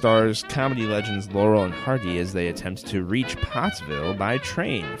Birthmarks stars comedy legends Laurel and Hardy as they attempt to reach Pottsville by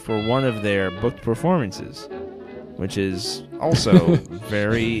train for one of their booked performances, which is also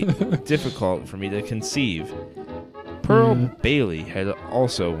very difficult for me to conceive. Pearl Bailey had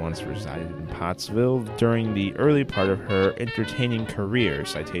also once resided in Pottsville during the early part of her entertaining career.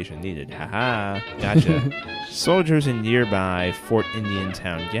 Citation needed. Haha, gotcha. Soldiers in nearby Fort Indian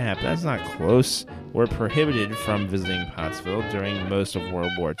Town Gap, that's not close, were prohibited from visiting Pottsville during most of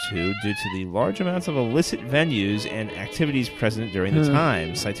World War II due to the large amounts of illicit venues and activities present during the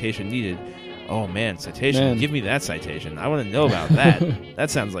time. Citation needed. Oh man, citation. Man. Give me that citation. I want to know about that. That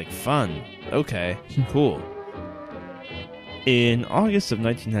sounds like fun. Okay, cool. In August of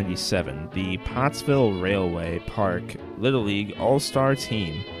 1997, the Pottsville Railway Park Little League All-Star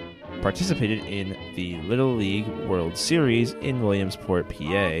Team participated in the Little League World Series in Williamsport,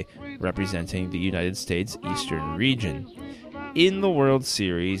 PA, representing the United States Eastern region. In the World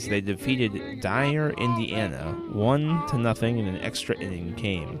Series, they defeated Dyer, Indiana, 1-0 in an extra inning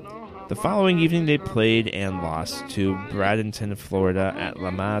game. The following evening, they played and lost to Bradenton, Florida at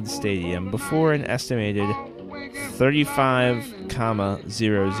Lamade Stadium before an estimated 35,000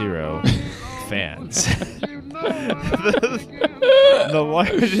 fans. the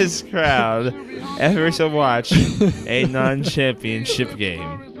largest crowd ever to watch a non-championship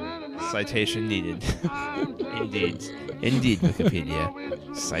game. Citation needed. Indeed,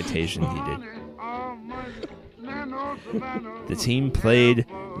 Wikipedia. Citation needed. The team played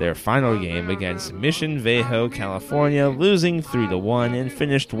their final game against Mission Viejo, California, losing 3-1 and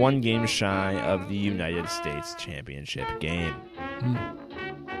finished one game shy of the United States Championship game.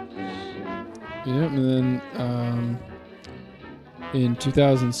 Yeah, and then in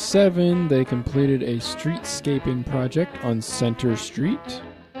 2007, they completed a streetscaping project on Center Street.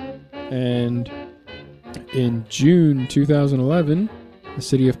 And in June 2011, the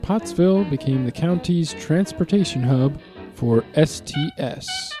city of Pottsville became the county's transportation hub for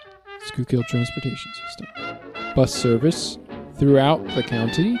STS, Schuylkill Transportation System, bus service throughout the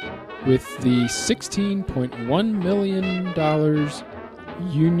county, with the $16.1 million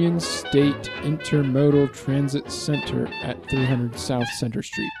Union State Intermodal Transit Center at 300 South Center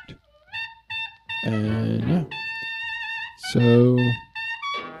Street. And yeah, so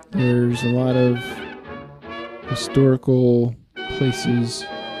there's a lot of historical places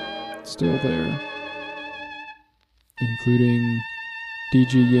still there, including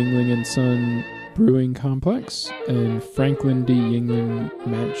D.G. Yuengling and Son Brewing Complex and Franklin D. Yuengling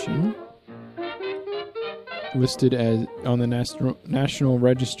Mansion, listed as on the National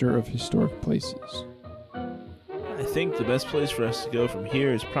Register of Historic Places. I think the best place for us to go from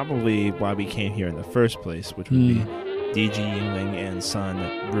here is probably why we came here in the first place, which would be D.G. Yuengling and Son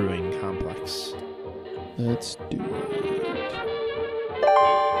Brewing Complex. Let's do it.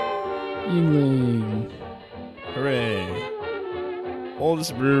 Yuengling. Hooray.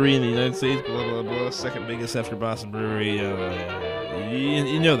 Oldest brewery in the United States, blah, blah, blah. Second biggest after Boston Brewery.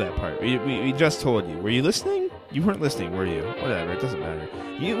 You know that part. We just told you. Were you listening? You weren't listening, were you? Whatever, it doesn't matter.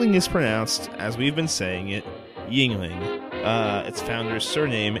 Yuengling is pronounced, as we've been saying it, Yuengling. Its founder's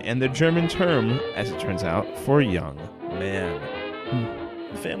surname and the German term, as it turns out, for young man.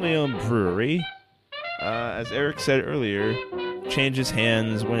 The family-owned brewery, as Eric said earlier, changes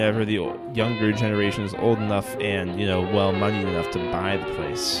hands whenever the younger generation is old enough and, well-moneyed enough to buy the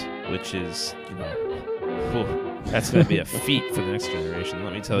place, which is, that's going to be a feat for the next generation,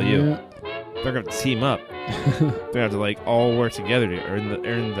 let me tell you. Yeah. They're going to team up. They're going to have to, all work together to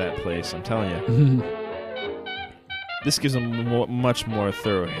earn that place, I'm telling you. This gives a much more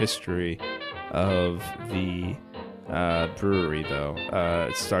thorough history of the brewery, though.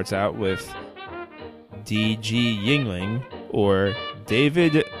 It starts out with D.G. Yuengling, or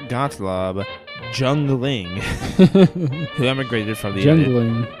David Gottlob Yuengling, who emigrated from the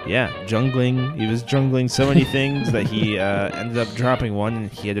Yuengling. Yuengling. He was jungling so many things that he ended up dropping one,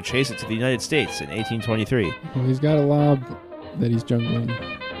 and he had to chase it to the United States in 1823. Well, he's got a lob that he's jungling.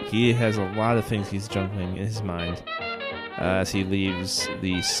 He has a lot of things he's jungling in his mind as he leaves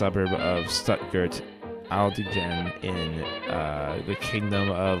the suburb of Stuttgart, Aldingen, in the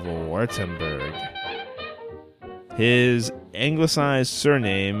Kingdom of Württemberg. His anglicized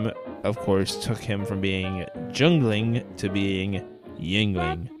surname, of course, took him from being Jungling to being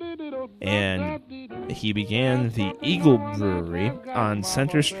Yuengling. And he began the Eagle Brewery on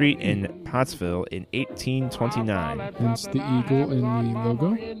Center Street in Pottsville in 1829. Hence the eagle in the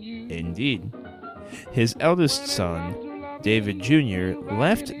logo. Indeed. His eldest son, David Jr.,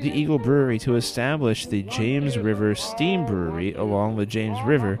 left the Eagle Brewery to establish the James River Steam Brewery along the James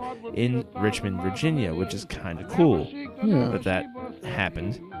River in Richmond, Virginia, which is kind of cool that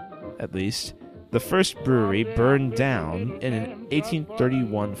happened, at least. The first brewery burned down in an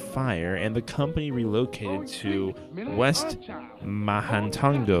 1831 fire, and the company relocated to West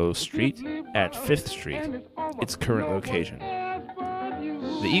Mahantongo Street at 5th Street, its current location.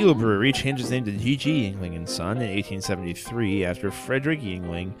 The Eagle Brewery changed its name to G.G. Yuengling & Son in 1873 after Frederick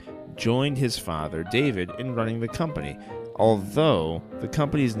Yuengling joined his father, David, in running the company. Although the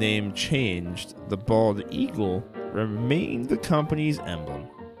company's name changed, the bald eagle remained the company's emblem.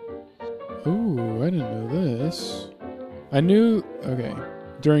 Ooh, I didn't know this.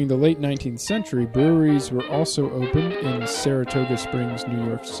 During the late 19th century, breweries were also opened in Saratoga Springs, New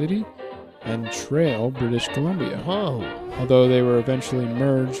York City, and Trail, British Columbia. Whoa. Although they were eventually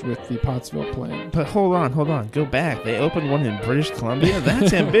merged with the Pottsville plant. But hold on. Go back. They opened one in British Columbia?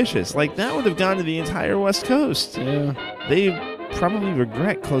 That's ambitious. Like, that would have gone to the entire West Coast. Yeah. They probably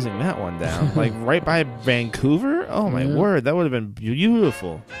regret closing that one down. Like, right by Vancouver? Oh, my word. That would have been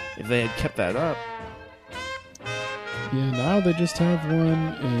beautiful if they had kept that up. Yeah, now they just have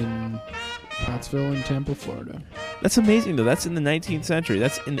one in Pottsville and Tampa, Florida. That's amazing, though. That's in the 19th century.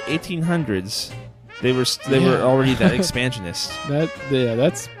 That's in the 1800s. They were already that expansionist.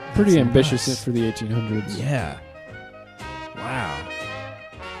 That's pretty ambitious for the 1800s. Yeah. Wow.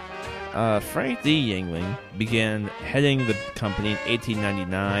 Frank D. Yuengling began heading the company in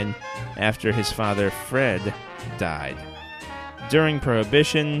 1899 after his father, Fred, died. During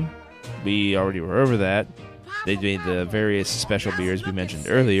Prohibition, we already were over that, they made the various special beers we mentioned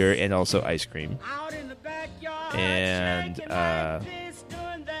earlier and also ice cream. And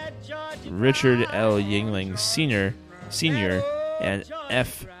Richard L. Yuengling Sr. and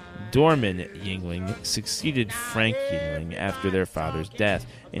F. Dorman Yuengling succeeded Frank Yuengling after their father's death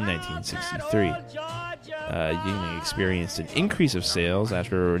in 1963. Yuengling experienced an increase of sales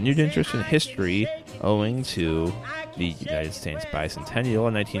after a renewed interest in history owing to the United States Bicentennial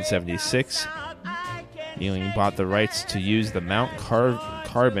in 1976. Yuengling bought the rights to use the Mount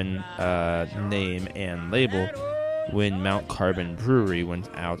Carbon name and label when Mount Carbon Brewery went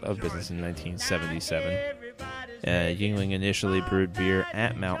out of business in 1977. Yuengling initially brewed beer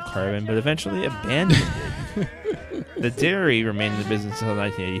at Mount Carbon, but eventually abandoned it. The dairy remained in the business until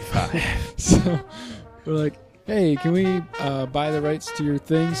 1985. So we're like, hey, can we buy the rights to your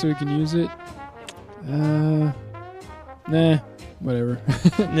thing so we can use it? Nah, whatever.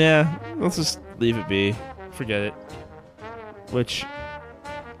 Yeah, let's just leave it be. Forget it. Which,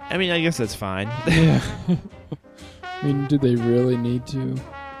 I mean, I guess that's fine. Yeah. I mean, do they really need to?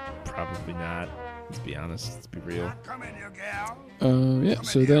 Probably not. Let's be honest. Let's be real.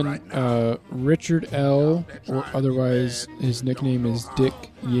 So then Richard L., or otherwise his nickname is Dick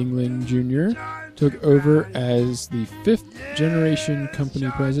Yuengling Jr., took over as the 5th generation company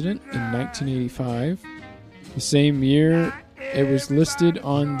president in 1985. The same year, it was listed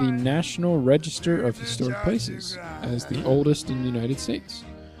on the National Register of Historic Places as the oldest in the United States.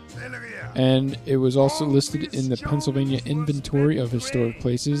 And it was also listed in the Pennsylvania Inventory of Historic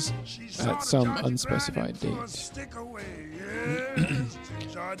Places at some unspecified date.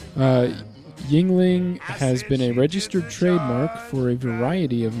 Yuengling has been a registered trademark for a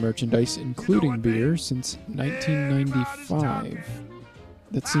variety of merchandise, including beer, since 1995.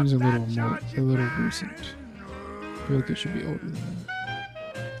 That seems a little recent. I feel like it should be older than that.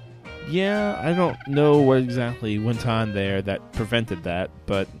 Yeah, I don't know what exactly went on there that prevented that,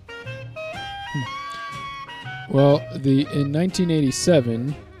 but... Well, in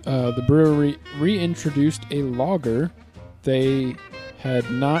 1987, the brewery reintroduced a lager they had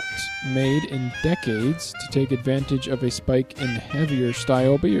not made in decades to take advantage of a spike in heavier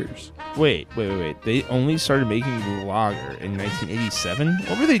style beers. Wait. They only started making lager in 1987?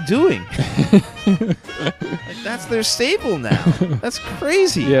 What were they doing? Like, that's their staple now. That's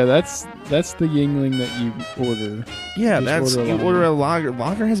crazy. Yeah, that's the Yuengling that you order. Yeah, order a lager.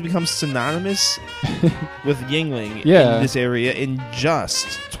 Lager has become synonymous with Yuengling in this area in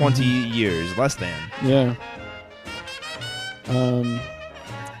just 20 years, less than. Yeah.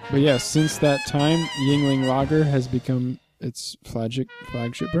 But yeah, since that time, Yuengling Lager has become its flagship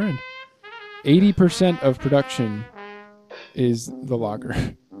brand. 80% of production is the lager.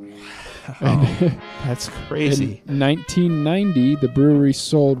 Oh, that's crazy. In 1990, the brewery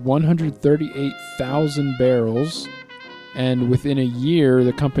sold 138,000 barrels And within a year,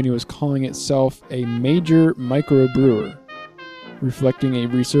 the company was calling itself a major microbrewer, reflecting a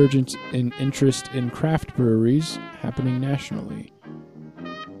resurgence in interest in craft breweries happening nationally.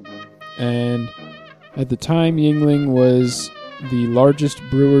 And at the time, Yuengling was the largest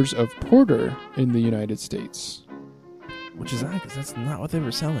brewers of porter in the United States. Which is odd, because that's not what they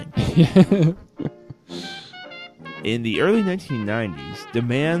were selling. Yeah. In the early 1990s,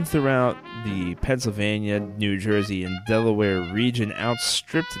 demand throughout the Pennsylvania, New Jersey, and Delaware region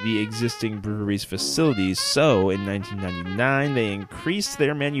outstripped the existing brewery's facilities, so in 1999 they increased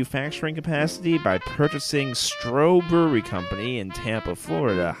their manufacturing capacity by purchasing Stroh Brewery Company in Tampa,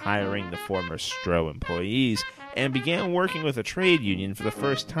 Florida, hiring the former Stroh employees, and began working with a trade union for the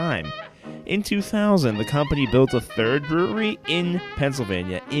first time. In 2000, the company built a third brewery in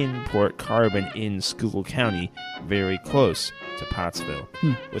Pennsylvania, in Port Carbon in Schuylkill County, very close to Pottsville.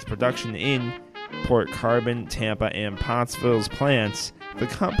 With production in Port Carbon, Tampa, and Pottsville's plants, the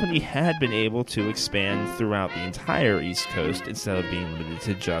company had been able to expand throughout the entire East Coast instead of being limited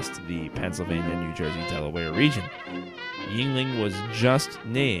to just the Pennsylvania, New Jersey, Delaware region. Yuengling was just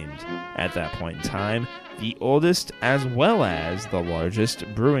named, at that point in time, the oldest as well as the largest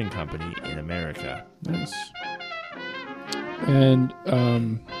brewing company in America. Nice. And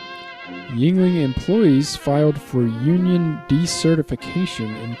Yuengling employees filed for union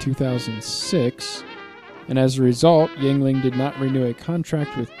decertification in 2006, and as a result, Yuengling did not renew a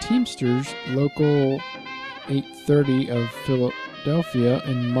contract with Teamsters Local 830 of Philadelphia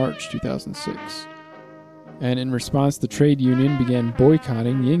in March 2006. And in response, the trade union began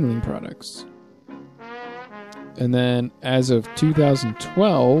boycotting Yuengling products. And then, as of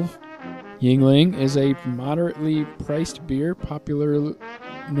 2012, Yuengling is a moderately priced beer, popular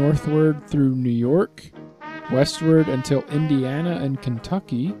northward through New York, westward until Indiana and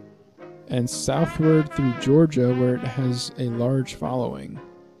Kentucky, and southward through Georgia, where it has a large following.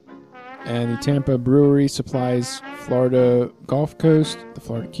 And the Tampa brewery supplies Florida Gulf Coast, the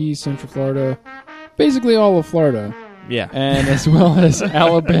Florida Keys, Central Florida, basically all of Florida. Yeah. And as well as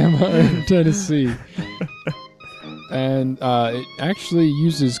Alabama and Tennessee. And it actually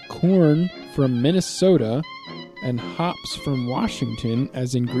uses corn from Minnesota and hops from Washington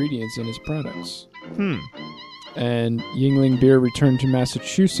as ingredients in its products. And Yuengling beer returned to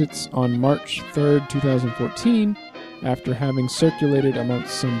Massachusetts on March 3rd, 2014, after having circulated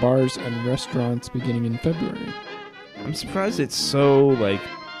amongst some bars and restaurants beginning in February. I'm surprised it's so,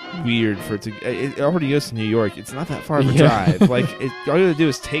 weird for it to... It already goes to New York. It's not that far of a drive. All you gotta do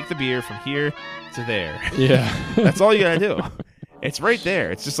is take the beer from here to there. Yeah. That's all you gotta do. It's right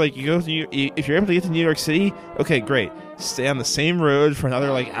there. It's just like you go to if you're able to get to New York City, okay, great. Stay on the same road for another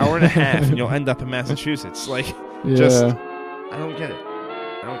hour and a half, and you'll end up in Massachusetts. I don't get it. I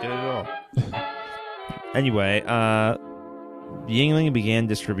don't get it at all. Anyway, Yuengling began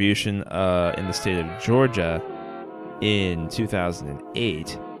distribution in the state of Georgia in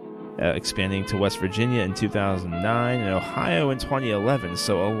 2008. Expanding to West Virginia in 2009 and Ohio in 2011,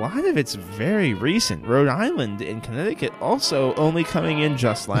 so a lot of it's very recent. Rhode Island and Connecticut also only coming in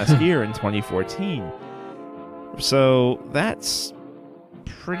just last year in 2014. So that's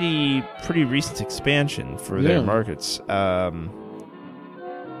pretty recent expansion for their markets.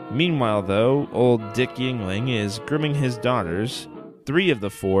 Meanwhile, though, old Dick Yuengling is grooming his daughters, 3 of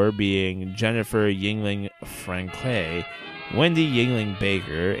the 4 being Jennifer Yuengling Franque, Wendy Yuengling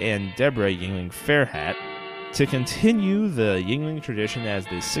Baker, and Deborah Yuengling Fairhat, to continue the Yuengling tradition as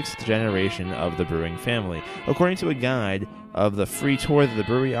the 6th generation of the brewing family. According to a guide of the free tour that the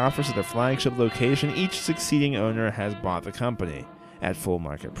brewery offers at their flagship location, each succeeding owner has bought the company at full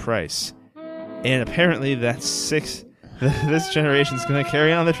market price. And apparently this generation is going to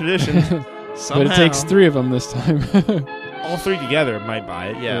carry on the tradition somehow. But it takes 3 of them this time. All 3 together might buy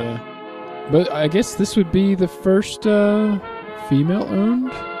it, yeah. But I guess this would be the first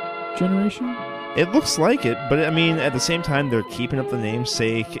female-owned generation? It looks like it, but at the same time, they're keeping up the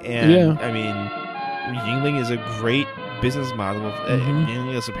namesake, and Yuengling is a great business model.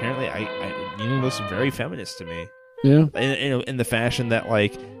 Yuengling is apparently, Yuengling looks very feminist to me. Yeah. In the fashion that,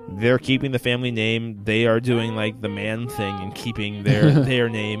 they're keeping the family name, they are doing, the man thing and keeping their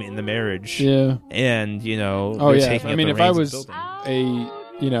name in the marriage. Yeah. And, taking up the reins if I was building.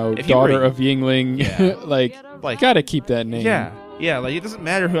 daughter of Yuengling, gotta keep that name. Yeah, it doesn't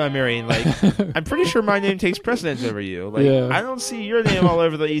matter who I'm marrying. I'm pretty sure my name takes precedence over you. I don't see your name all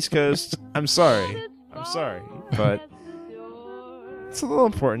over the East Coast. I'm sorry, but it's a little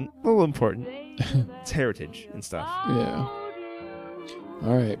important. It's heritage and stuff. Yeah.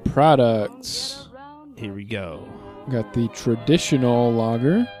 All right, products. Here we go. Got the traditional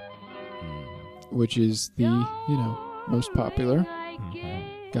lager, which is the, most popular.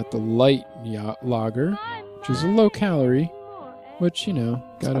 Mhm. Got the light lager, which is a low calorie, which,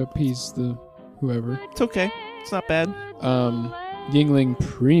 gotta appease the whoever. It's okay. It's not bad. Yuengling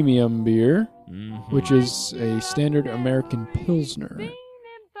Premium Beer, Mhm. which is a standard American Pilsner.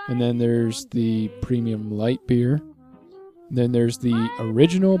 And then there's the Premium Light Beer. Then there's the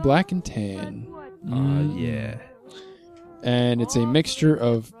Original Black and Tan. Yeah. And it's a mixture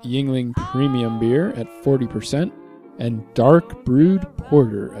of Yuengling Premium Beer at 40% and Dark Brewed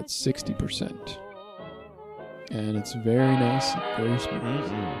Porter at 60%. And it's very nice, very smooth.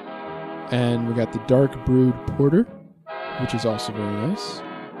 Mm-mm. And we got the Dark Brewed Porter, which is also very nice.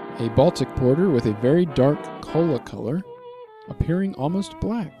 A Baltic Porter with a very dark cola color, appearing almost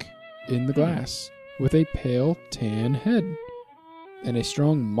black in the glass, with a pale tan head and a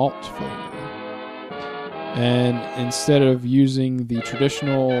strong malt flavor. And instead of using the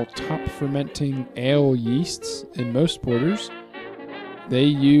traditional top fermenting ale yeasts in most porters, they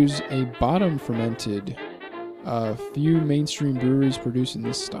use a bottom fermented. Few mainstream breweries produce in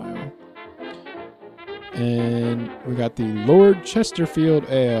this style. And we got the Lord Chesterfield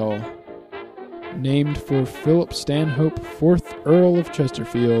Ale, named for Philip Stanhope, 4th Earl of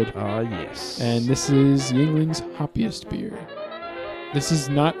Chesterfield. Yes. And this is Yuengling's hoppiest beer. This is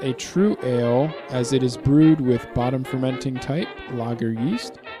not a true ale, as it is brewed with bottom fermenting type lager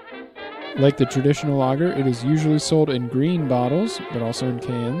yeast. Like the traditional lager, it is usually sold in green bottles, but also in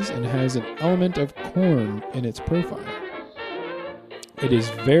cans, and has an element of corn in its profile. It is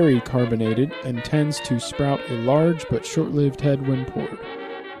very carbonated and tends to sprout a large but short-lived head when poured.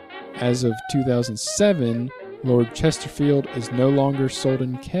 As of 2007, Lord Chesterfield is no longer sold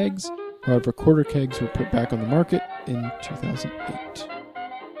in kegs. However, quarter kegs were put back on the market in 2008.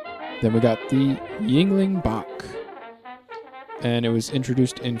 Then we got the Yuengling Bock. And it was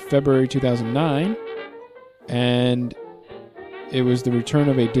introduced in February 2009. And it was the return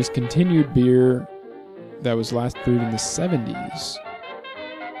of a discontinued beer that was last brewed in the 70s.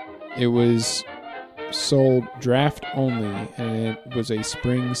 It was sold draft only, and it was a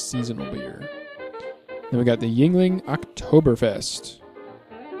spring seasonal beer. Then we got the Yuengling Oktoberfest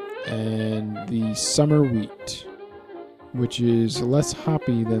and the Summer Wheat, which is less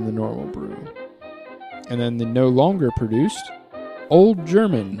hoppy than the normal brew. And then the no longer produced Old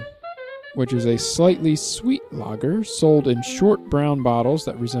German, which is a slightly sweet lager sold in short brown bottles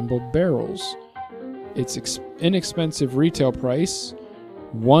that resemble barrels. Its inexpensive retail price,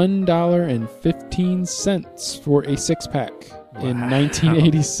 $1.15 for a six-pack in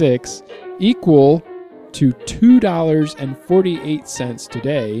 1986, equal to $2.48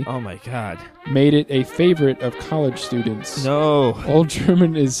 today. Oh my God. Made it a favorite of college students. No. Old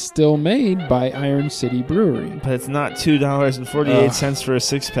German is still made by Iron City Brewery. But it's not $2.48 for a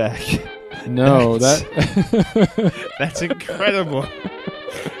six-pack. No, That's incredible.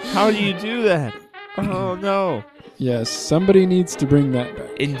 How do you do that? Oh, no. Yes, somebody needs to bring that back.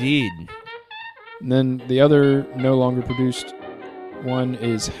 Indeed. And then the other no longer produced one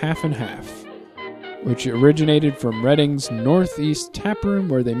is Half and Half, which originated from Reading's Northeast Taproom,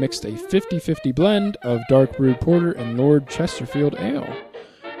 where they mixed a 50-50 blend of dark brewed porter and Lord Chesterfield ale.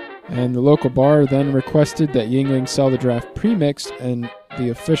 And the local bar then requested that Yuengling sell the draft pre-mixed, and the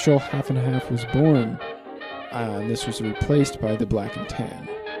official Half and Half was born. And this was replaced by the Black and Tan.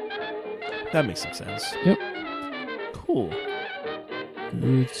 That makes some sense. Yep. Cool.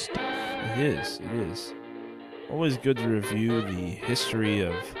 Good stuff. It is. Always good to review the history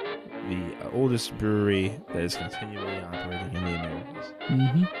of the oldest brewery that is continually operating in the Americas.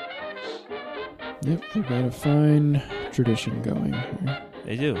 Mm-hmm. Yep, they've got a fine tradition going here.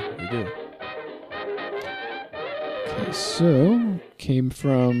 They do. Okay, so came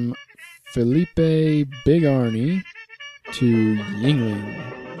from Felipe Bigarny to Yuengling.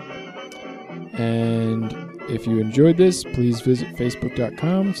 And if you enjoyed this, please visit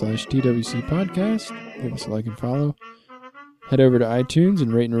facebook.com/TWC podcast. Give us a like and follow. Head over to iTunes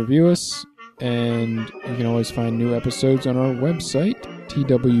and rate and review us. And you can always find new episodes on our website,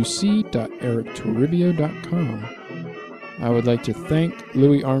 twc.erictoribio.com. I would like to thank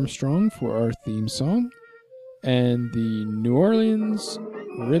Louis Armstrong for our theme song, and the New Orleans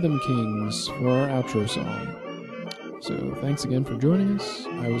Rhythm Kings for our outro song. So thanks again for joining us.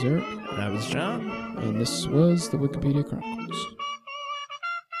 I was Eric. And I was John. And this was the Wikipedia Chronicles.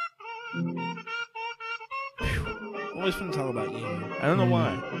 Always fun to talk about Yuengling. I don't know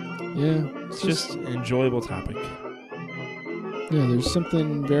why. Yeah. It's just an enjoyable topic. Yeah, there's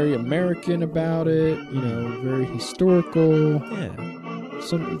something very American about it, very historical. Yeah.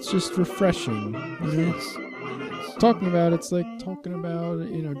 It's just refreshing. It is. Talking about it's like talking about,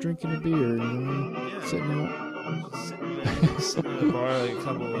 drinking a beer, sitting out Just sitting at a bar, like a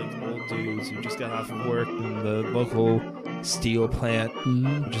couple like old dudes who just got off of work in the local steel plant,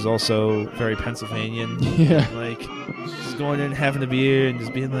 which is also very Pennsylvanian. Yeah. Like, just going in, having a beer, and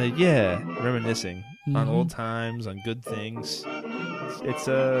just being like, yeah, reminiscing on old times, on good things. It's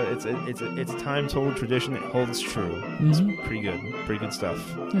a time-told tradition. It holds true. It's pretty good stuff.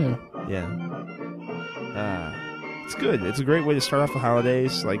 Yeah. It's good. It's a great way to start off the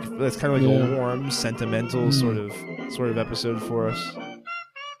holidays. Like, that's kind of like a warm, sentimental sort of episode for us.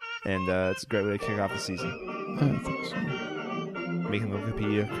 And it's a great way to kick off the season. I think so. Making the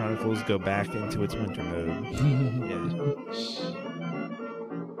Wikipedia Chronicles go back into its winter mode. Yeah.